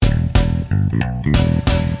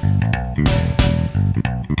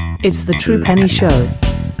It's the True Penny Show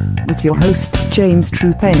with your host, James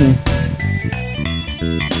True Penny.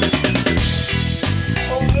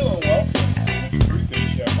 Hello and welcome to the True Penny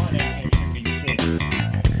Show. My name is James True Penny. This,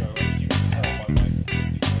 so as you can tell by my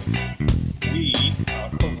voice, we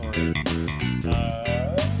are covering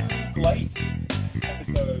GLEAT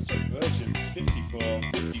versions 54,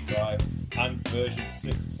 55, and version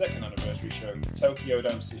 6, second anniversary show from Tokyo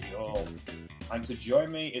Dome City Hall. And to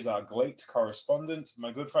join me is our GLEAT correspondent,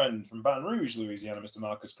 my good friend from Baton Rouge, Louisiana, Mr.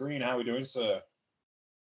 Marcus Green. How are we doing, sir?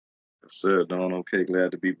 Yes, sir. Doing okay.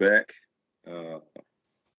 Glad to be back.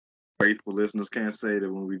 Faithful listeners can't say that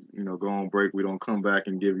when we, go on break, we don't come back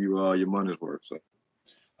and give you your money's worth. So.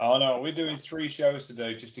 Oh no, we're doing 3 shows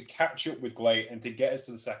today just to catch up with GLEAT and to get us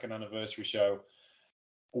to the second anniversary show,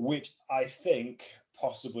 which I think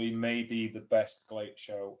possibly may be the best GLEAT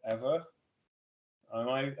show ever. Am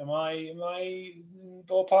I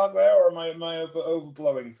ballpark there, or am I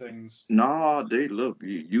overblowing things? No, look,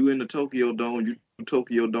 you in the Tokyo Dome, you do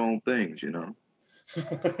Tokyo Dome things, You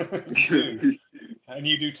do. And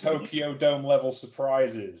you do Tokyo Dome level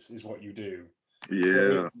surprises, is what you do.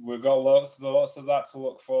 Yeah. We've got lots of that to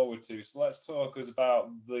look forward to. So let's talk about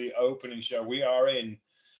the opening show. We are in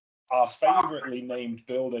our favoritely named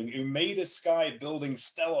building, Umeda Sky Building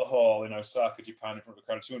Stellar Hall in Osaka, Japan, in front of a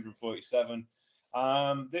crowd of 247.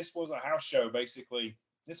 This was a house show, basically.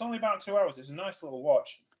 It's only about 2 hours. It's a nice little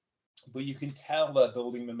watch, but you can tell they're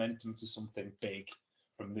building momentum to something big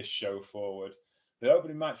from this show forward. The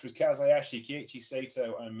opening match was Kazuhashi, Kiichi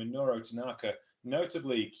Sato, and Minoru Tanaka.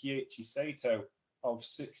 Notably, Kiichi Sato of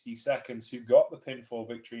 60 Seconds, who got the pinfall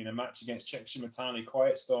victory in a match against Cheick Shimatani,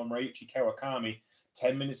 Quiet Storm, Reiichi Kawakami,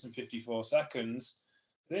 10 minutes and 54 seconds.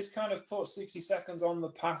 This kind of put 60 Seconds on the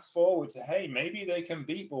path forward to, hey, maybe they can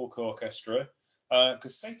beat Bulk Orchestra,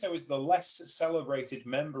 because Sato is the less celebrated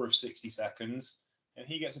member of 60 Seconds, and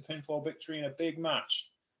he gets a pinfall victory in a big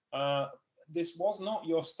match. This was not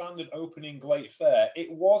your standard opening GLEAT Ver.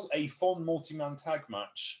 It was a fun multi-man tag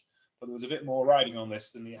match, but there was a bit more riding on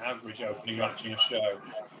this than the average opening match in a show.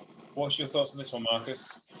 What's your thoughts on this one,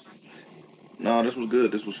 Marcus? No, this was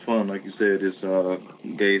good. This was fun. Like you said, this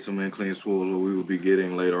gave some inklings for what we will be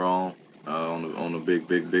getting later on the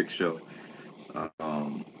big show.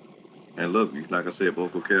 And look, like I said,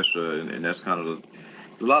 Bulk Orchestra, and that's kind of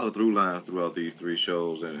a lot of through lines throughout these 3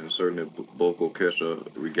 shows, and certainly Bulk Orchestra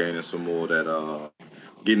regaining some more of that,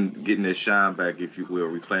 getting their shine back, if you will,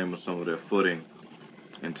 reclaiming some of their footing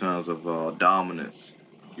in terms of dominance.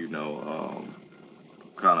 Kind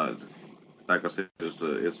of like I said,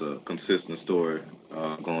 it's a consistent story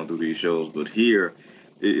going through these shows. But here,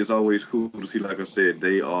 it's always cool to see. Like I said,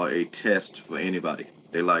 they are a test for anybody.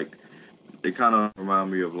 They kind of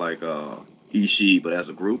remind me of like Ishii, but as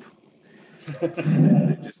a group.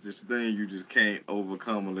 Just this thing you just can't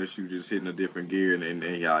overcome unless you just hitting a different gear. And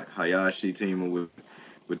Hayashi teaming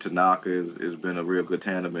with Tanaka has been a real good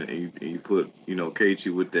tandem, and you put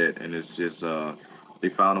Keiichi with that, and it's just they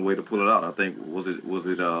found a way to pull it out. I think was it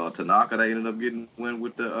Tanaka that ended up getting win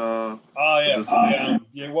with the it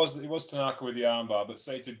was Tanaka with the armbar, but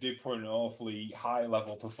Sato did put an awfully high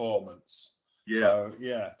level performance. Yeah. So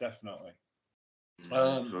yeah, definitely.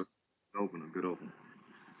 Good opener.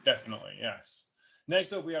 Definitely, yes.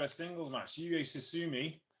 Next up, we had a singles match. Yuya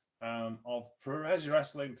Susumi of Pro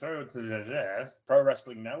Wrestling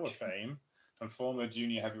Noah fame and former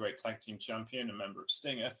junior heavyweight tag team champion and member of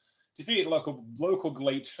Stinger, defeated local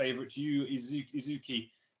GLEAT favorite Yu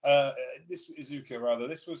Izuki.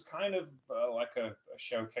 This was kind of like a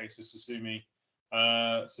showcase for Susumu,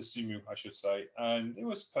 I should say, and it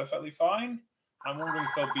was perfectly fine. I'm wondering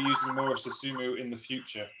if they'll be using more of Susumu in the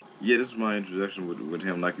future. Yeah, this is my introduction with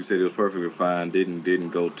him. Like you said, it was perfectly fine. Didn't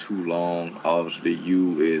go too long. Obviously,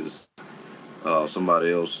 Yu is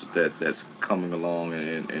somebody else that's coming along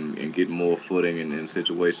and getting more footing in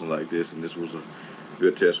situations like this, and this was a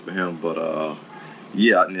good test for him. But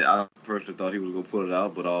I personally thought he was gonna put it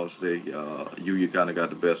out, but obviously Yu kind of got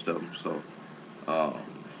the best of him. So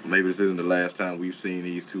maybe this isn't the last time we've seen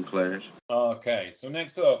these 2 clash. Okay, so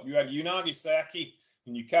next up, you had Unagi Sayaki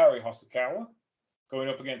and Yukari Hosokawa going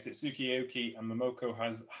up against Itsuki Aoki and Momoko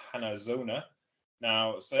Hanazona.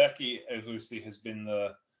 Now, Sayaki obviously has been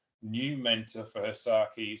the new mentor for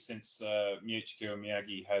Hisaki since Michiko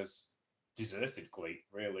Miyagi has deserted GLEAT,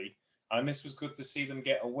 really. And this was good to see them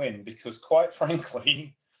get a win because, quite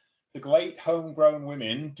frankly, the GLEAT homegrown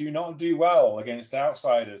women do not do well against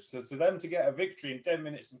outsiders. So for them to get a victory in 10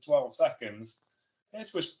 minutes and 12 seconds,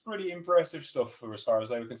 this was pretty impressive stuff for as far as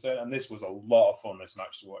they were concerned. And this was a lot of fun, this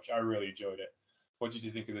match to watch. I really enjoyed it. What did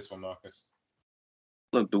you think of this one, Marcus?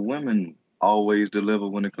 Look, the women always deliver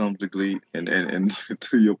when it comes to GLEAT. And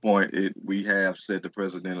to your point, we have set the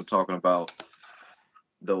precedent of talking about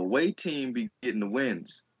the away team be getting the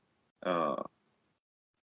wins uh,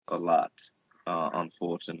 a lot,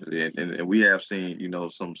 unfortunately. And we have seen,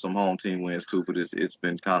 some home team wins too, but it's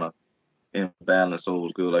been kind of imbalanced. So it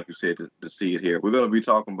was good, like you said, to see it here. We're going to be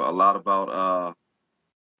talking about a lot about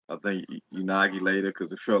I think Unagi later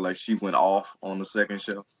because it felt like she went off on the second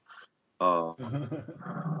show. Uh,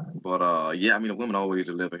 but yeah, I mean the women always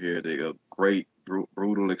deliver here. They a great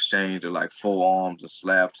brutal exchange of like forearms and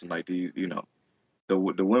slaps and like these. The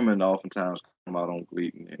women oftentimes come out on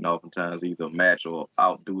GLEAT and oftentimes either match or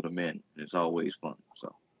outdo the men. It's always fun.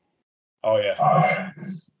 So. Oh yeah,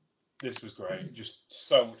 this was great. Just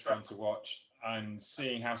so much fun to watch, and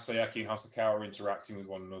seeing how Sayaki and Hosokawa are interacting with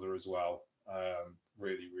one another as well.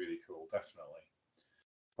 Really, really cool. Definitely.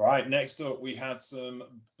 Right, next up, we had some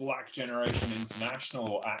Black Generation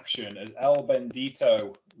International action as El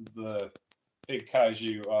Bendito, the big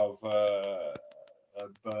kaiju of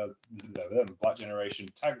Black Generation,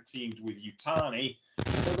 tag teamed with Yutani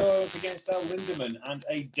to go up against El Lindemann and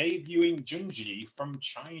a debuting Junji from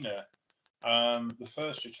China. The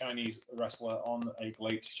first Chinese wrestler on a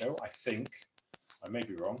GLEAT show, I think. I may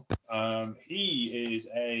be wrong. He is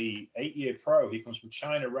a 8-year pro. He comes from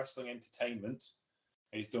China Wrestling Entertainment.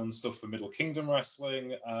 He's done stuff for Middle Kingdom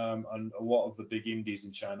Wrestling and a lot of the big indies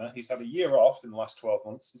in China. He's had a year off in the last 12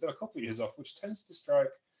 months. He's had a couple of years off, which tends to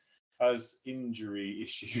strike as injury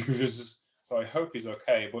issues. So I hope he's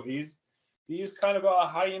okay. But he's kind of got a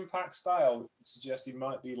high impact style, suggests he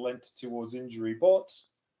might be lent towards injury. But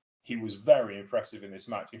he was very impressive in this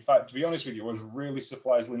match. In fact, to be honest with you, I was really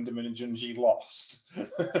surprised Lindemann and Junji lost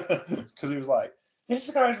because he was like, this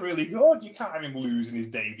guy's really good. You can't have him lose in his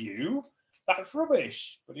debut. That's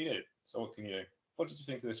rubbish. But he did. So what can you do? What did you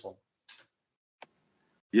think of this one?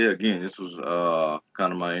 Yeah, again, this was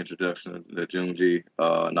kind of my introduction to Junji.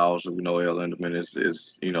 And also, we know El Lindemann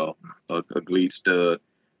is a GLEAT stud.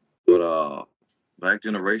 But Black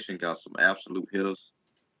Generation got some absolute hitters.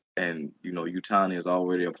 And, Utani is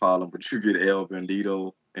already a problem, but you get El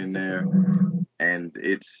Bandito in there. And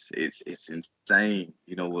it's insane,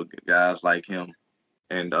 with guys like him.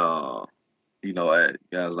 And, guys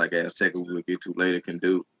like Azteca, who we'll get to later, can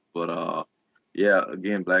do. But yeah,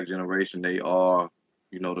 again, Black Generation, they are,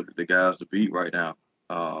 the guys to beat right now.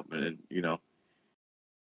 And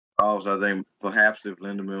also, I think perhaps if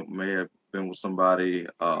Lindemann may have been with somebody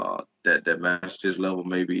that matched his level,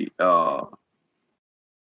 maybe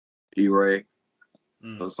E-Ray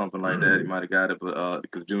or something like that, he might have got it. But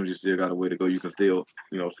because Junji still got a way to go, you can still,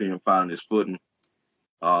 see him find his footing.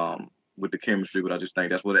 With the chemistry, but I just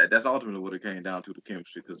think that's ultimately what it came down to, the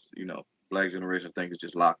chemistry, because Black Generation I think is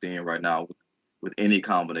just locked in right now with any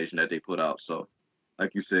combination that they put out. So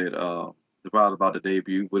like you said, surprised about the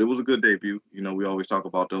debut, but it was a good debut. We always talk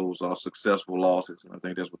about those successful losses, and I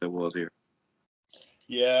think that's what that was here.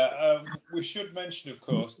 Yeah, we should mention, of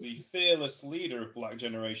course, the fearless leader of Black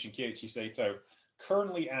Generation, Keiichi Sato,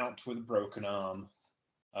 currently out with a broken arm.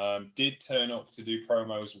 Did turn up to do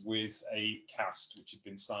promos with a cast which had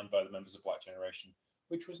been signed by the members of Black Generation,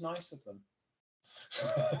 which was nice of them.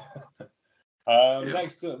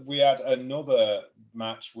 Next up, we had another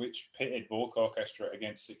match which pitted Bulk Orchestra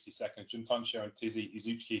against 60 Seconds. Juntansho and Tizi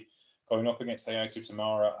Izuchi going up against Hayato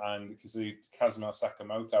Tamara and Kazuma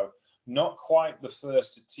Sakamoto. Not quite the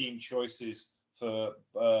first team choices for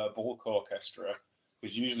Bulk Orchestra,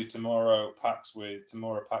 because usually Tamara packs with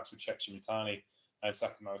Chek Shimitani and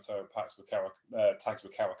Sakamoto tags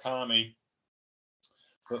with Kawakami.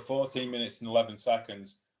 But 14 minutes and 11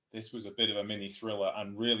 seconds, this was a bit of a mini thriller,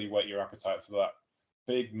 and really whet your appetite for that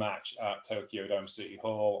big match at Tokyo Dome City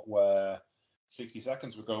Hall, where 60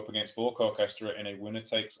 Seconds would go up against Bulk Orchestra in a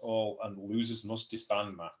winner-takes-all and losers must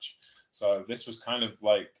disband match. So this was kind of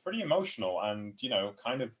like pretty emotional and,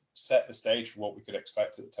 kind of set the stage for what we could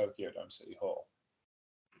expect at the Tokyo Dome City Hall.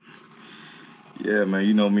 Yeah, man,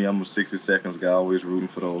 you know me, I'm a 60 Seconds guy, always rooting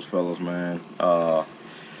for those fellas, man. But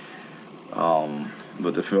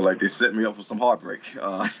they feel like they set me up for some heartbreak. These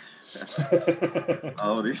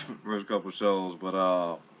first couple shows,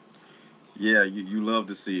 but yeah, you love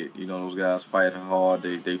to see it. Those guys fight hard.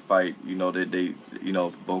 They fight. They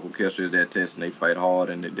Bulk Orchestra is that test, and they fight hard,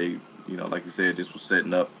 and they like you said, this was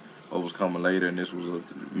setting up what was coming later, and this was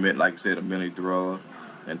like you said, a mini thriller.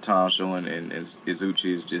 And Tansho and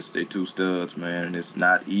Izuchi is just they two studs, man. And it's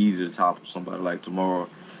not easy to topple somebody like Tamura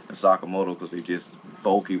and Sakamoto because they just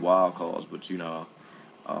bulky wild cards. But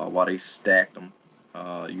while they stacked them,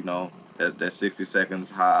 that 60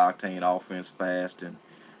 Seconds high octane offense, fast and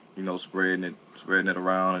spreading it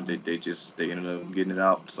around, and they ended up getting it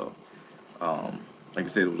out. So Like I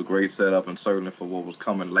said, it was a great setup, and certainly for what was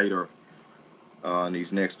coming later in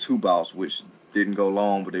these next two bouts, which didn't go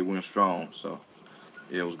long, but they went strong. So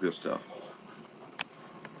yeah, it was good stuff.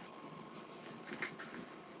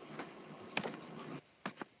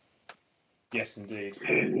 Yes, indeed.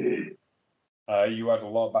 You had a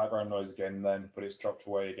lot of background noise again then, but it's dropped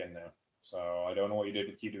away again now. So I don't know what you did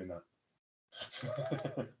to keep doing that.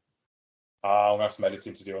 I'm going to have some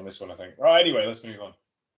editing to do on this one, I think. Right, anyway, let's move on.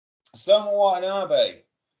 Soma Watanabe,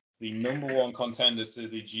 the #1 contender to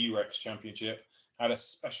the G-Rex Championship, had a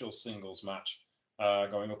special singles match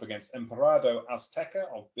going up against Emperado Azteca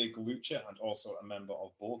of Big Lucha and also a member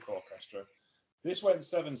of Bulk Orchestra. This went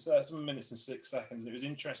 7 minutes and 6 seconds, and it was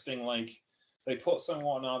interesting. Like, they put Soma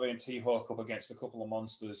Watanabe and T-Hawk up against a couple of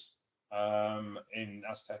monsters in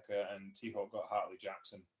Azteca, and T-Hawk got Hartley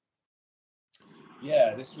Jackson.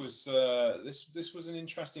 Yeah, this was an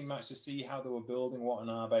interesting match to see how they were building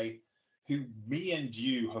Watanabe, who me and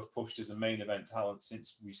you have pushed as a main event talent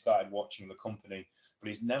since we started watching the company, but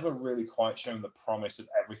he's never really quite shown the promise of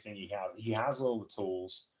everything he has. He has all the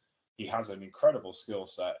tools. He has an incredible skill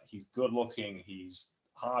set. He's good looking. He's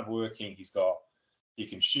hardworking. He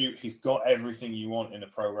can shoot. He's got everything you want in a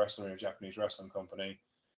pro wrestler in a Japanese wrestling company.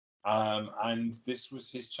 And this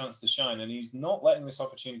was his chance to shine, and he's not letting this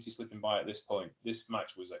opportunity slip him by at this point. This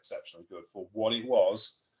match was exceptionally good for what it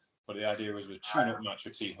was, but the idea was a tune-up match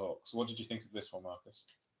for T-Hawk. So what did you think of this one, Marcus?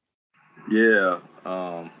 Yeah,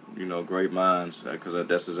 great minds, because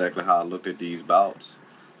that's exactly how I looked at these bouts.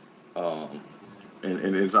 And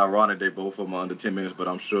it's ironic they both of them are under 10 minutes, but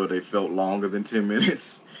I'm sure they felt longer than 10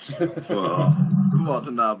 minutes for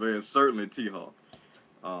Watanabe and certainly T-Hawk.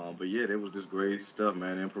 But yeah, there was this great stuff,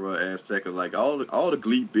 man. Emperor Azteca, like all the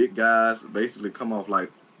GLEAT big guys basically come off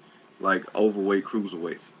like overweight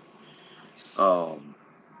cruiserweights.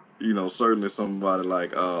 Certainly somebody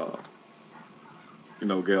like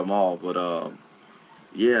Gamal, but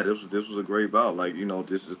yeah, this was a great bout. Like,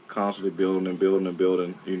 this is constantly building and building and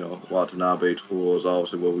building. Watanabe towards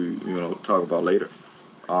obviously what we talk about later.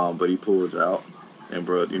 But he pulls it out, and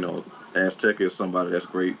bro, Azteca is somebody that's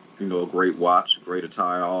great. A great watch, great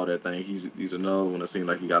attire, all that thing. He's another one that seems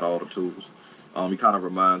like he got all the tools. He kind of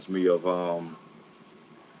reminds me of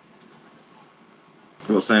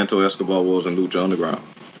what Santo Escobar was in Lucha Underground.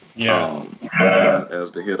 Yeah.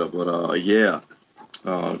 As the hitter, but yeah.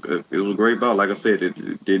 It was a great bout. Like I said,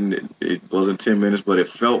 it wasn't 10 minutes, but it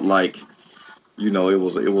felt like, it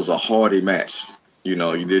was a hearty match. You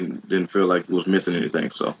didn't feel like it was missing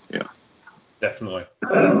anything. So yeah. Definitely.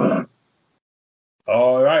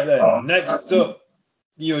 All right then. Next up,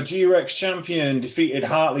 your G-Rex champion defeated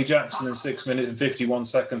Hartley Jackson in 6 minutes and 51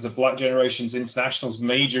 seconds. The Black Generations International's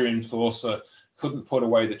major enforcer couldn't put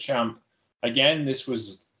away the champ. Again, this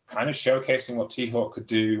was kind of showcasing what T-Hawk could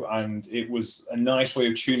do, and it was a nice way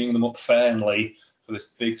of tuning them up fairly for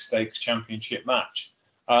this big stakes championship match.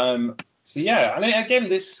 So yeah, and again,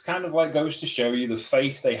 this kind of like goes to show you the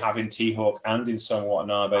faith they have in T-Hawk and in Soma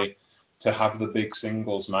Watanabe to have the big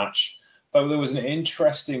singles match. Though there was an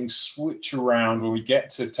interesting switch around when we get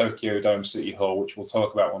to Tokyo Dome City Hall, which we'll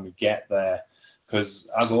talk about when we get there, because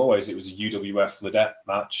as always, it was a UWF Ladette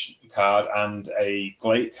match card and a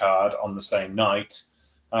GLEAT card on the same night.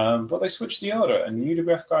 But they switched the order, and the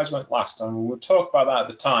UWF guys went last, and we'll talk about that at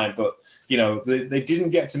the time. But they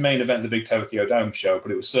didn't get to main event the big Tokyo Dome show,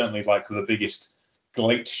 but it was certainly like the biggest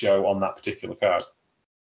GLEAT show on that particular card.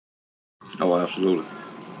 Oh, absolutely.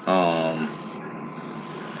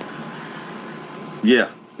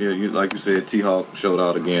 Yeah, like you said, T-Hawk showed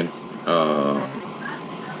out again.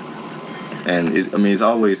 And it's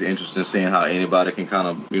always interesting seeing how anybody can kind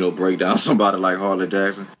of break down somebody like Hartley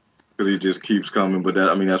Jackson, because he just keeps coming. But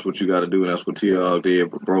that's what you got to do, and that's what T-Hawk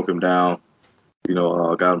did. Broke him down,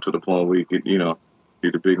 got him to the point where he could get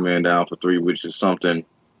the big man down for 3, which is something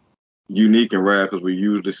unique and rare, because we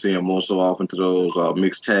usually see him more so often to those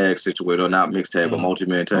mixed tag situations, or not mixed tag, but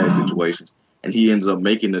multi-man tag situations. And he ends up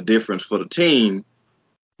making the difference for the team,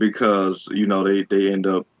 because they end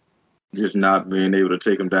up just not being able to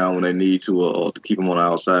take him down when they need to, or to keep him on the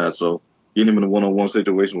outside. So getting him in a one-on-one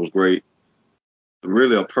situation was great.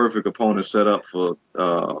 Really a perfect opponent set up for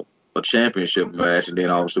a championship match. And then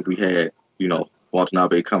obviously we had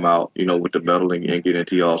Watanabe come out with the medal and get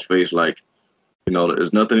into y'all's face like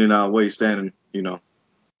there's nothing in our way standing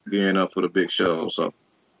gearing up for the big show. So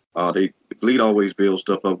GLEAT always build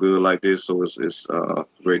stuff up good like this, so it's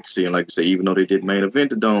great to see. And like you say, even though they did main event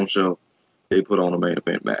the Dome show, they put on a main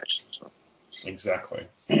event match. So. Exactly.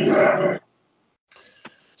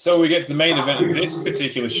 So we get to the main event of this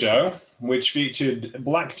particular show, which featured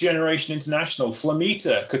Black Generation International,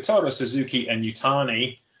 Flamita, Kotaro Suzuki, and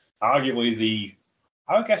Yutani arguably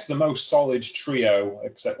I guess the most solid trio,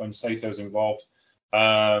 except when Sato's involved,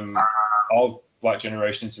 of Black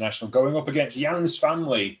Generation International, going up against Jan's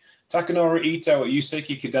family, Takanori Ito,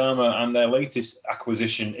 Yuseki Kodama, and their latest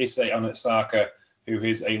acquisition, Issei Onitsuka, who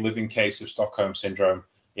is a living case of Stockholm Syndrome,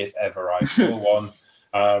 if ever I saw one,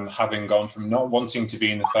 having gone from not wanting to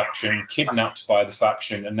be in the faction, kidnapped by the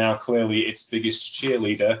faction, and now clearly its biggest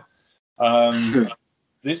cheerleader.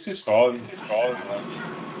 This is fun.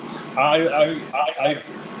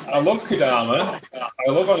 I love Kodama.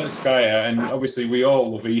 I love Onitsuka, and obviously we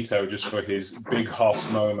all love Ito just for his big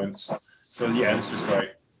hoss moments. So yeah, this was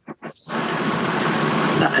great.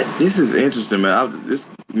 This is interesting, man. This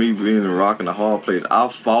me being in Rock and the Hard Place.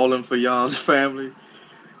 I've fallen for Jan's family.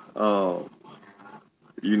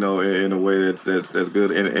 You know, in a way that's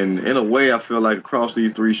good. And in a way, I feel like across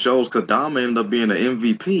these three shows, Kodama ended up being an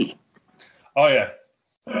MVP. Oh yeah.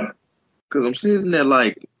 Because I'm sitting there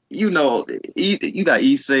like, you know, you got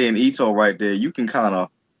Issei and Ito right there. You can kind of,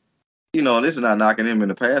 you know, this is not knocking him in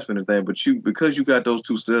the past or anything, but because you got those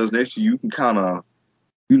two studs next to you, you can kind of,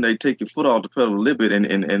 you know, take your foot off the pedal a little bit.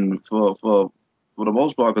 And for the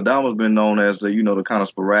most part, Kodama's been known as the, you know, the kind of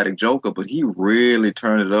sporadic joker, but he really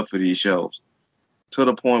turned it up for these shows to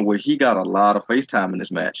the point where he got a lot of FaceTime in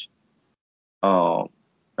this match. I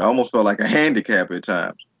almost felt like a handicap at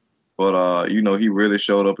times. But, you know, he really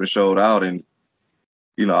showed up and showed out. And,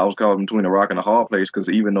 you know, I was caught between a rock and a hard place because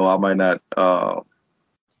even though I might not,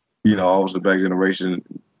 you know, obviously Black Generation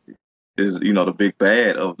is, you know, the big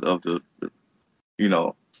bad of the, you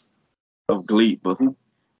know, of GLEAT, but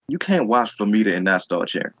you can't watch Flamita and not start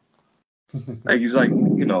cheering. Like, he's like,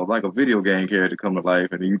 you know, like a video game character come to life,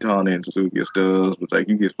 and then you turn in Suzuki or Stubbs, but like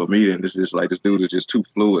you get Flamita, and it's just like this dude is just too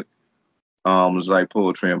fluid. It's like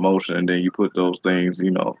poetry in motion, and then you put those things,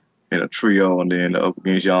 you know, in a trio, and then up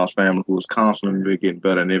against Jan's family, who was constantly getting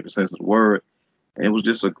better in every sense of the word. And it was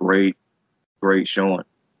just a great showing,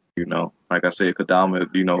 you know. Like I said, Kodama,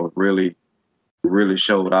 you know, really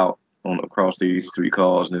showed out across these three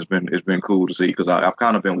cards, and it's been cool to see because I've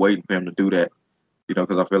kind of been waiting for him to do that, you know,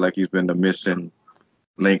 because I feel like he's been the missing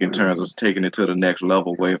link in terms of taking it to the next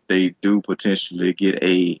level. Where if they do potentially get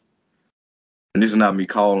and this is not me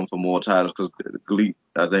calling for more titles because GLEAT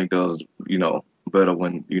I think does, you know, better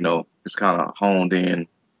when, you know, it's kind of honed in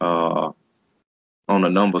on the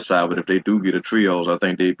number side. But if they do get a trios, I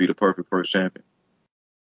think they'd be the perfect first champion.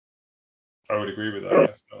 I would agree with that,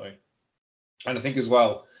 definitely. And I think as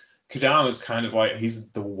well, Kodama's kind of like, he's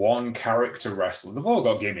the one character wrestler. They've all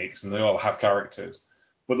got gimmicks and they all have characters,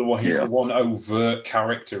 but he's the one overt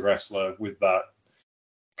character wrestler with that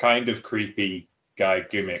kind of creepy guy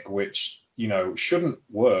gimmick, which, you know, shouldn't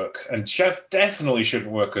work. And Chef definitely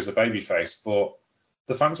shouldn't work as a babyface, but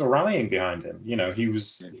the fans were rallying behind him. You know, he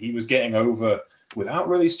was getting over without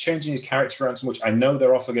really changing his character around too much. I know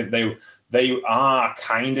they're off against, they are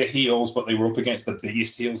kind of heels, but they were up against the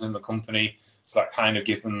biggest heels in the company. So that kind of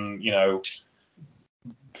give them, you know,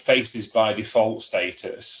 faces by default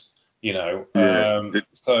status, you know. But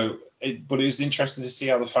it was interesting to see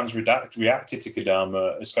how the fans reacted to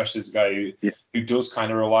Kodama, especially as a guy who does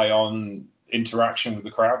kind of rely on interaction with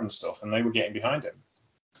the crowd and stuff, and they were getting behind him.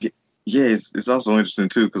 Yeah, it's also interesting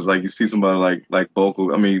too because like you see somebody like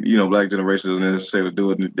Boko. I mean, you know, Black Generation doesn't necessarily do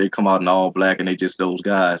it. And they come out in all black and they just those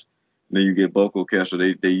guys. And then you get Boko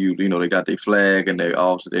Kessler. They use, you know, they got their flag and they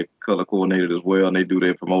also they color coordinated as well, and they do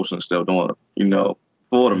their promotion stuff doing, you know,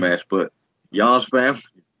 for the match. But Jan's family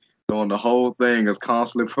doing the whole thing is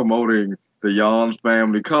constantly promoting the Jan's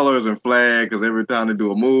family colors and flag because every time they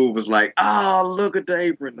do a move, it's like, oh, look at the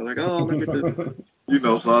apron. They're like, oh, look at the, you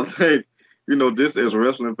know. So I think, you know, just as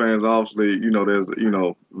wrestling fans, obviously, you know, there's, you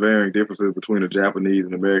know, varying differences between the Japanese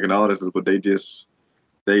and American audiences, but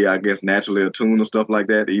they, I guess, naturally attune to stuff like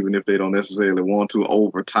that, even if they don't necessarily want to.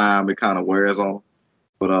 Over time, it kind of wears on.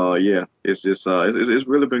 But, yeah, it's just, it's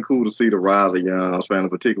really been cool to see the rise of Jan's family,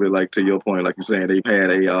 particularly, like, to your point, like you're saying, they've had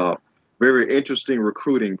a very interesting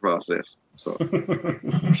recruiting process. So.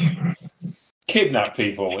 Kidnap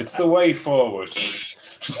people. It's the way forward.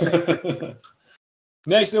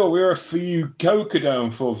 Next up, we were at Fukuoka Dome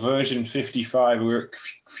for version 55. We were at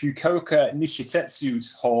Fukuoka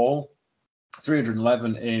Nishitetsu's Hall,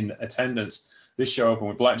 311 in attendance. This show opened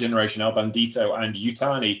with Black Generation, El Bandito, and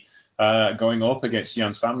Yutani going up against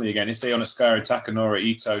Jan's family again. Issei Onitsuka and Takanori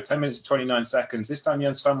Ito. 10 minutes and 29 seconds. This time,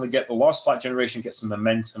 Jan's family get the loss. Black Generation gets some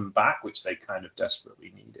momentum back, which they kind of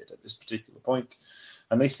desperately needed at this particular point.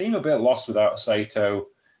 And they seem a bit lost without Saito.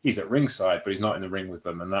 He's at ringside, but he's not in the ring with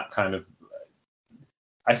them. And that kind of...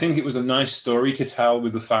 I think it was a nice story to tell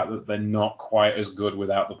with the fact that they're not quite as good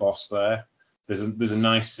without the boss there. there's a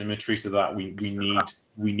nice symmetry to that. We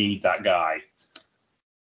need that guy.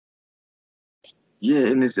 Yeah,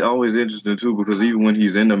 and it's always interesting too because even when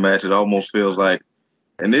he's in the match, it almost feels like,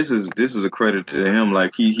 and this is a credit to him.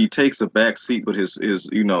 Like he takes a back seat, but his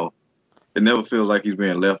it never feels like he's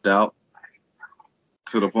being left out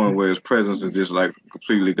to the point where his presence is just like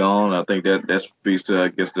completely gone. I think that speaks to, I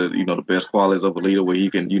guess, the best qualities of a leader, where he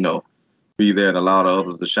can be there and allow the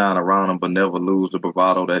others to shine around him, but never lose the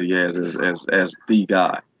bravado that he has as the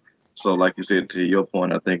guy. So, like you said, to your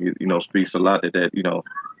point, I think it speaks a lot that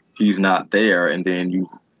he's not there, and then you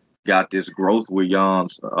got this growth with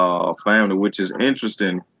Jan's family, which is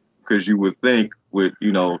interesting because you would think with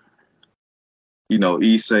Issei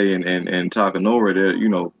and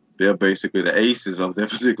Takanori, they're basically the aces of their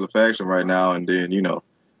particular faction right now, and then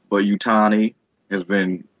but Utani has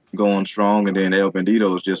been going strong, and then El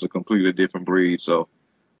Bandito is just a completely different breed. So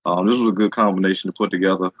this was a good combination to put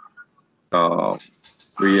together. But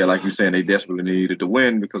yeah, like you're saying, they desperately needed to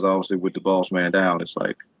win because obviously with the boss man down, it's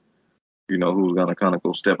like, who's gonna kind of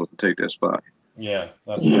go step up and take that spot. Yeah,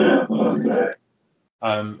 that's it.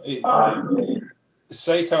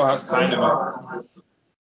 Saito has kind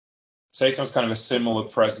of a similar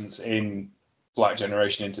presence in Black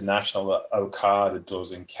Generation International that Okada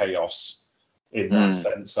does in Chaos, in that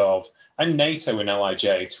sense of, and Naito in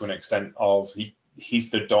LIJ to an extent of he's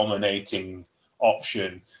the dominating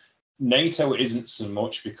option. Naito isn't so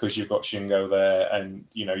much because you've got Shingo there, and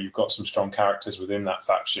you've got some strong characters within that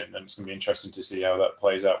faction, and it's going to be interesting to see how that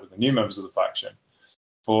plays out with the new members of the faction.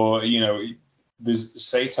 But there's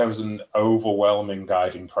Sato's an overwhelming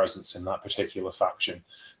guiding presence in that particular faction,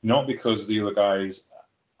 not because the other guys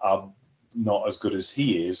are not as good as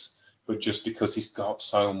he is, but just because he's got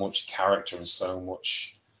so much character and so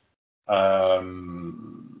much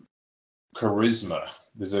charisma.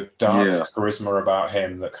 There's a dark charisma about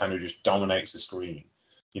him that kind of just dominates the screen.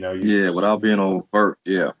 Without being overt.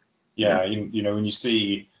 Yeah. When you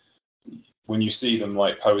see them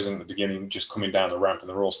like posing at the beginning, just coming down the ramp, and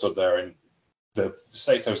they're all stood there, and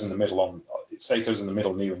Sato's in the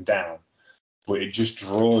middle kneeling down, but it just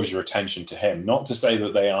draws your attention to him. Not to say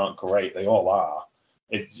that they aren't great; they all are.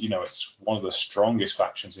 It's one of the strongest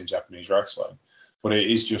factions in Japanese wrestling, but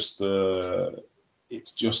it's just the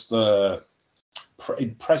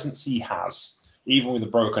presence he has. Even with a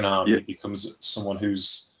broken arm, he becomes someone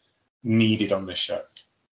who's needed on this show.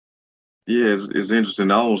 Yeah, it's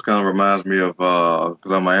interesting. It almost kind of reminds me of,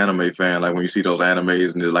 because I'm an anime fan, like when you see those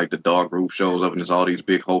animes and there's like the dark group shows up and there's all these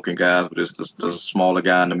big hulking guys, but it's the smaller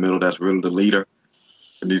guy in the middle that's really the leader,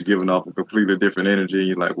 and he's giving off a completely different energy. And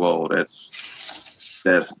you're like, whoa, that's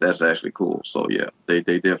actually cool. So yeah, they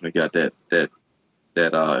definitely got that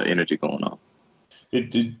energy going on.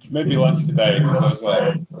 It made me laugh today because I was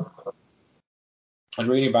like, I'm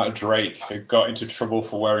reading about Drake who got into trouble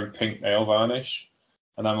for wearing pink nail varnish.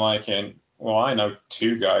 And I'm like, I know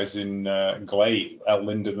two guys in GLEAT, El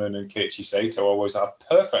Lindemann and Keiichi Saito, always have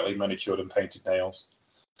perfectly manicured and painted nails.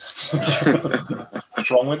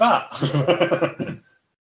 What's wrong with that?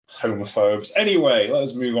 Homophobes. Anyway,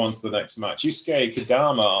 let's move on to the next match. Yusuke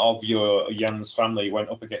Kadama of your Jan's family went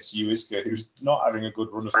up against Yusuke, who's not having a good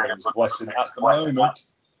run of things, blessing at the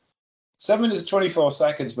moment. 7 minutes and 24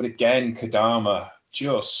 seconds, but again, Kadama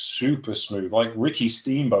just super smooth, like Ricky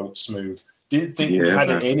Steamboat smooth. Didn't think we had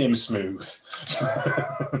it in him smooth.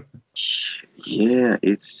 Yeah,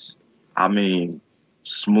 it's,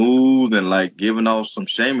 smooth and like giving off some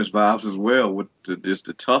Sheamus vibes as well with just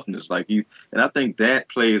the toughness. And I think that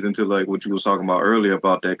plays into like what you were talking about earlier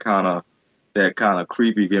about that kind of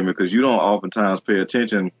creepy gimmick, because you don't oftentimes pay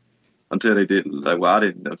attention until they did, I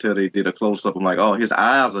didn't, until they did a close up. I'm like, oh, his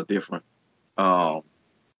eyes are different.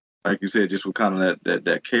 Like you said, just with kind of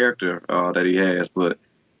that character that he has, but.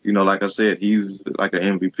 Like I said, he's like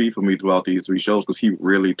an MVP for me throughout these 3 shows because he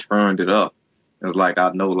really turned it up. It's like I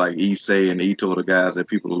know like Issei and Ito are the guys that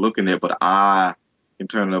people are looking at, but I can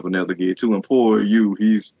turn it up another gear too. And poor you,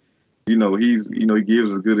 he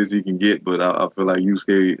gives as good as he can get, but I feel like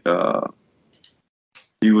Yusuke,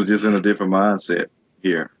 he was just in a different mindset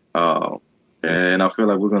here, and I feel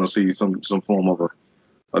like we're gonna see some form of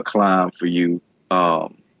a climb for you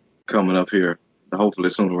coming up here, hopefully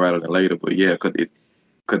sooner rather than later. But yeah,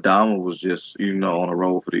 Kadama was just, on a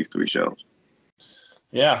roll for these 3 shows.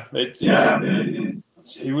 Yeah, he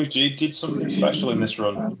did something special in this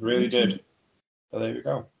run. He really did. So there we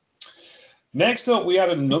go. Next up, we had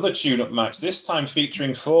another tune-up match, this time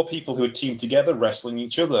featuring 4 people who had teamed together wrestling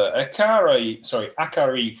each other.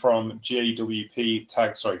 Akari from JWP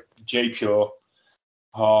J Pure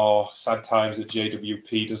Oh, sad times that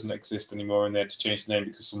JWP doesn't exist anymore, and they had to change the name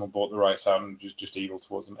because someone bought the rights out and was just evil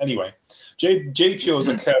towards them. Anyway, J-Pure's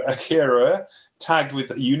Akira tagged with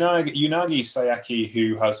Unagi Sayaki,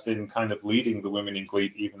 who has been kind of leading the women in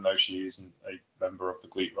GLEAT, even though she isn't a member of the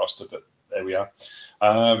GLEAT roster, but there we are.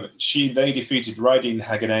 They defeated Raiden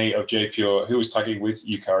Hagane of J-Pure, who was tagging with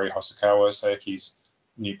Yukari Hosokawa, Sayaki's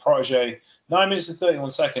new protege. 9 minutes and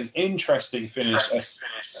 31 seconds. Interesting finish.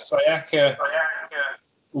 Sayaka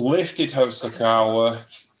lifted Hosokawa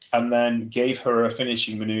and then gave her a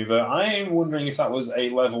finishing maneuver. I am wondering if that was a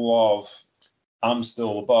level of I'm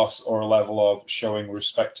still the boss or a level of showing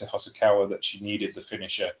respect to Hosokawa that she needed the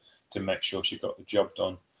finisher to make sure she got the job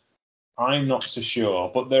done. I'm not so sure,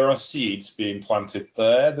 but there are seeds being planted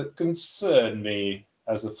there that concern me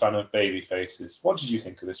as a fan of baby faces. What did you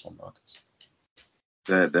think of this one, Marcus?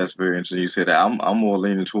 That's very interesting. You said that. I'm more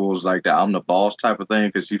leaning towards like the I'm the boss type of thing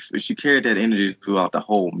because she carried that energy throughout the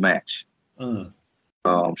whole match.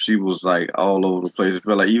 She was like all over the place. It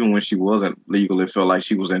felt like even when she wasn't legal, it felt like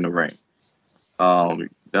she was in the ring.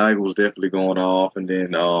 Daigo was definitely going off, and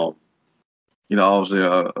then obviously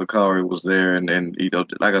Akari was there, and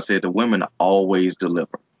like I said, the women always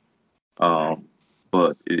deliver.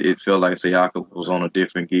 But it felt like Sayaka was on a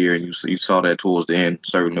different gear, and you saw that towards the end,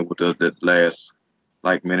 certainly with the last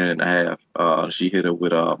like minute and a half. She hit her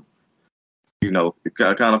with it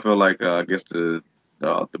kind of felt like I guess the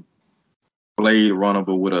Blade Runner,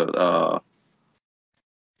 but with a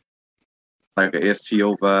like a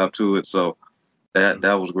STO vibe to it. So that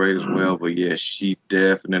was great as well. But yeah, she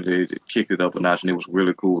definitely kicked it up a notch, and it was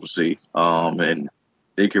really cool to see. And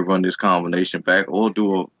they could run this combination back or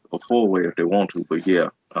do a four-way if they want to. But yeah,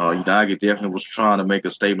 Unagi definitely was trying to make a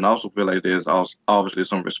statement. I also feel like there's obviously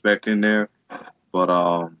some respect in there. But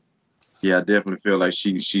yeah, I definitely feel like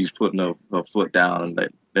she's putting her foot down and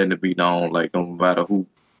letting it be known, like no matter who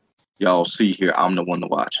y'all see here, I'm the one to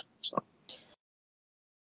watch. So.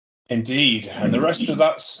 Indeed, and the rest of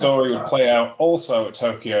that story would play out also at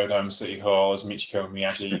Tokyo Dome City Hall as Michiko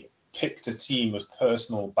Miyagi picked a team of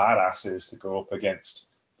personal badasses to go up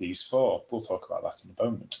against these four. We'll talk about that in a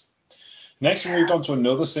moment. Next, we moved on to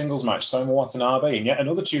another singles match. Soma Watanabe, in yet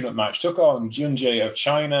another tune-up match, took on Junjie of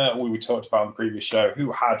China, who we talked about in the previous show,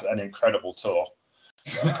 who had an incredible tour.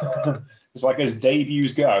 It's like as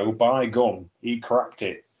debuts go, by gum, he cracked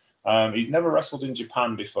it. He's never wrestled in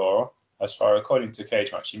Japan before, as far according to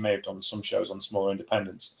Cage Match. He may have done some shows on smaller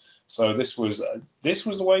independents. So this was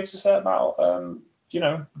the way to say about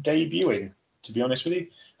debuting. To be honest with you,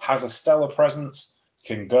 has a stellar presence,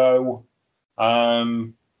 can go.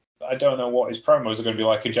 I don't know what his promos are going to be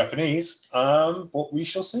like in Japanese, but we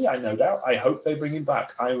shall see. I no doubt. I hope they bring him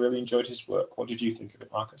back. I really enjoyed his work. What did you think of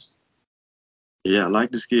it, Marcus? Yeah, I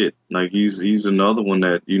like this kid. Like he's another one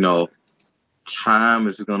that time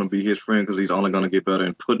is going to be his friend because he's only going to get better.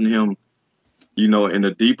 And putting him, in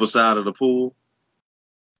the deeper side of the pool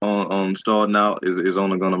on starting out is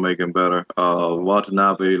only going to make him better.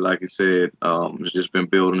 Watanabe, like you said, has just been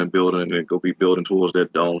building and building and go be building towards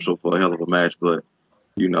that dome show for a hell of a match, but.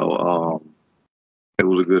 It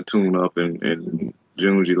was a good tune-up, and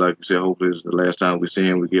Junji, like you said, hopefully it's the last time we see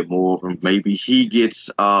him. We get more of him. Maybe he gets,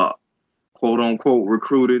 quote-unquote,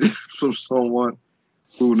 recruited from someone.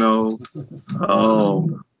 Who knows?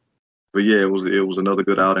 But yeah, it was another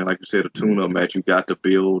good outing. Like you said, a tune-up match. You got to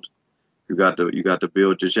build. You got to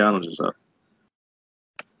build your challenges up.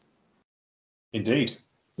 Indeed.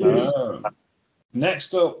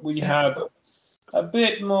 Next up, we had a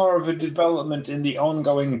bit more of a development in the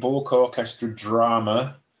ongoing Bulk Orchestra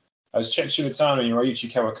drama, as Check Shimatani and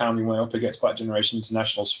Ryuichi Kawakami went up against Black Generation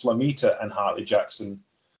International's Flamita and Hartley Jackson.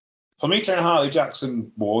 Flamita and Hartley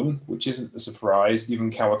Jackson won, which isn't a surprise,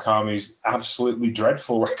 given Kawakami's absolutely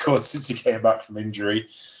dreadful record since he came back from injury.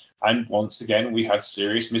 And once again, we had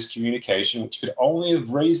serious miscommunication, which could only have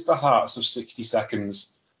raised the hearts of 60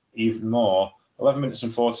 seconds even more. 11 minutes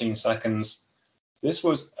and 14 seconds. This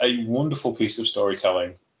was a wonderful piece of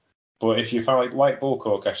storytelling, but if you like Bulk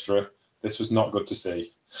Orchestra, this was not good to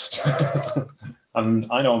see. And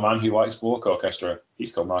I know a man who likes Bulk Orchestra.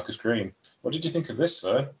 He's called Marcus Green. What did you think of this,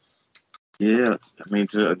 sir? Yeah, I mean,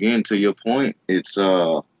 to your point, it's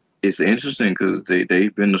interesting because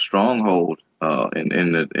they've been the stronghold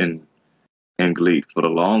in GLEAT for the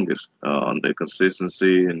longest. The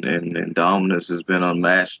consistency and dominance has been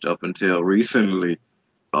unmatched up until recently.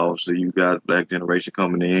 Obviously, you got Black Generation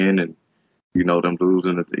coming in, and them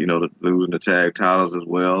losing the tag titles as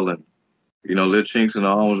well, and little chinks in the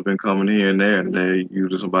armor has been coming here and there, and they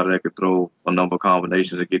usually somebody that could throw a number of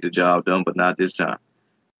combinations to get the job done, but not this time.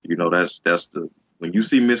 That's the when you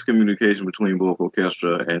see miscommunication between Bulk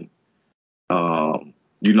Orchestra and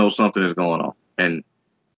you know something is going on. And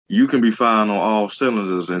you can be firing on all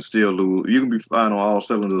cylinders and still lose. You can be firing on all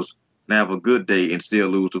cylinders and have a good day and still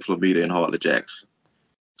lose to Flamita and Hartley Jackson.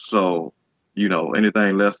 So,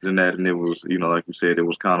 anything less than that, and it was, like you said, it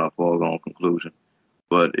was kind of a foregone conclusion.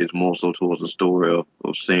 But it's more so towards the story of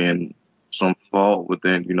seeing some fault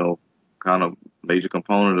within, kind of major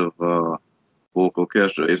component of vocal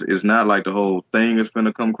orchestra. It's not like the whole thing is going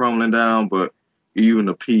to come crumbling down, but even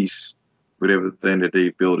the piece with everything that they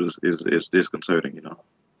built is disconcerting,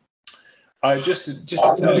 Just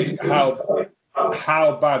to tell you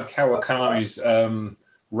how bad Kawakami's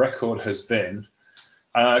record has been.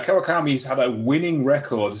 Kawakami's had a winning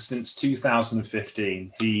record since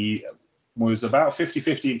 2015. He was about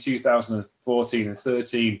 50-50 in 2014 and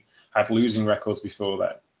 13, had losing records before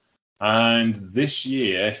that. And this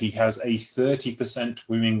year, he has a 30%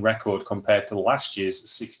 winning record compared to last year's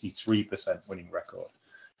 63% winning record,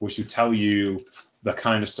 which will tell you the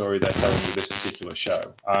kind of story they're telling with this particular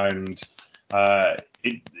show. And I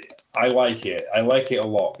like it. I like it a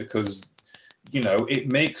lot because, it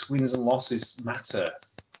makes wins and losses matter.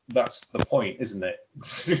 That's the point, isn't it?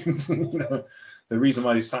 The reason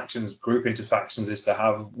why these factions group into factions is to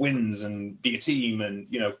have wins and be a team and,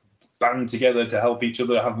 band together to help each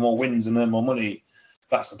other have more wins and earn more money.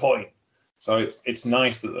 That's the point. So it's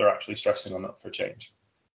nice that they're actually stressing on that for a change.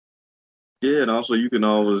 Yeah, and also you can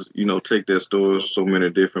always, take that story so many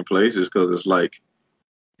different places because it's like,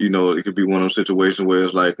 it could be one of those situations where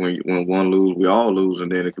it's like when one lose, we all lose,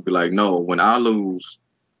 and then it could be like, no, when I lose,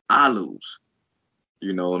 I lose.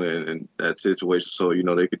 And that situation. So,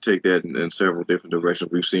 they could take that in several different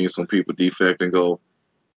directions. We've seen some people defect and go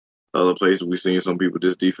other places. We've seen some people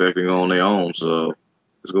just defecting on their own. So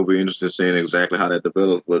it's going to be interesting seeing exactly how that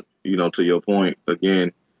develops. But, to your point,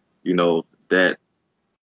 again, that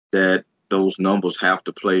those numbers have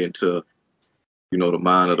to play into, the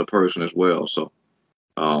mind of the person as well. So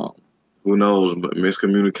who knows?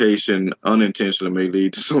 Miscommunication unintentionally may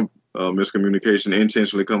lead to some miscommunication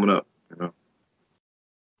intentionally coming up,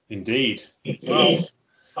 Indeed.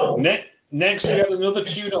 Well, next we had another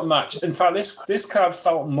tune-up match. In fact, this card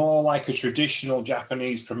felt more like a traditional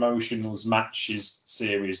Japanese promotionals matches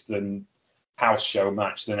series than house show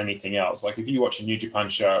match than anything else. Like if you watch a New Japan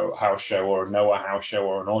show, house show, or a Noah house show,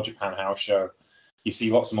 or an All Japan house show, you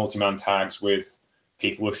see lots of multi-man tags with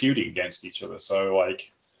people who are feuding against each other. So,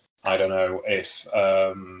 like, I don't know if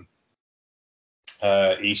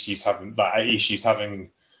Ishii's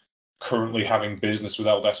currently having business with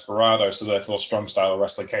El Desperado, so therefore strong style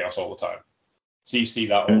wrestling chaos all the time. So you see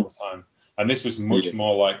that all the time. And this was much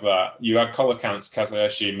more like that. You had collar counts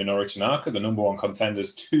Kazuyoshi and Minoru Tanaka, the number one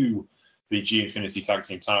contenders to the G Infinity Tag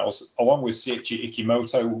Team titles, along with Seiichi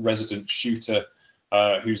Ikimoto, resident shooter,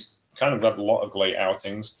 who's kind of had a lot of great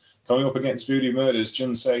outings, going up against Voodoo Murders,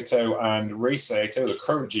 Jun Saito and Rei Saito, the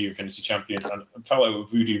current G Infinity champions, and fellow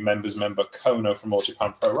Voodoo member Kono from All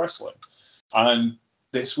Japan Pro Wrestling. And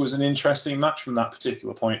this was an interesting match from that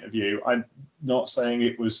particular point of view. I'm not saying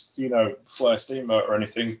it was, Flair Steamboat or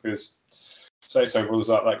anything, because Saito brothers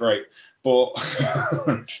aren't that great. But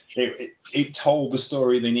it told the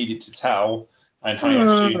story they needed to tell, and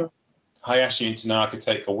Hayashi and Tanaka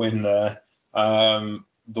take a win there,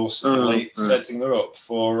 thus setting her up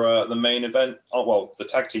for the main event, the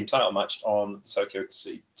tag team title match on Tokyo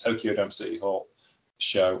Dome City Hall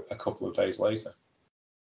show a couple of days later.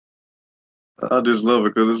 I just love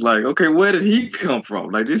it because it's like, okay, where did he come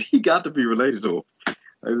from? Like, he got to be related to him.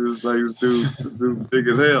 It's just like this dude big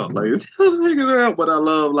as hell. Like, it's big as hell. But I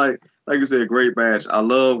love, like you said, great match. I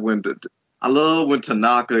love when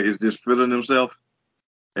Tanaka is just feeling himself,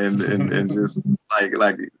 and just like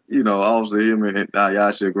obviously him and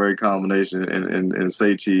Hayashi a great combination, and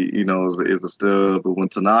Seichi is a stud. But when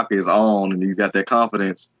Tanaka is on and he's got that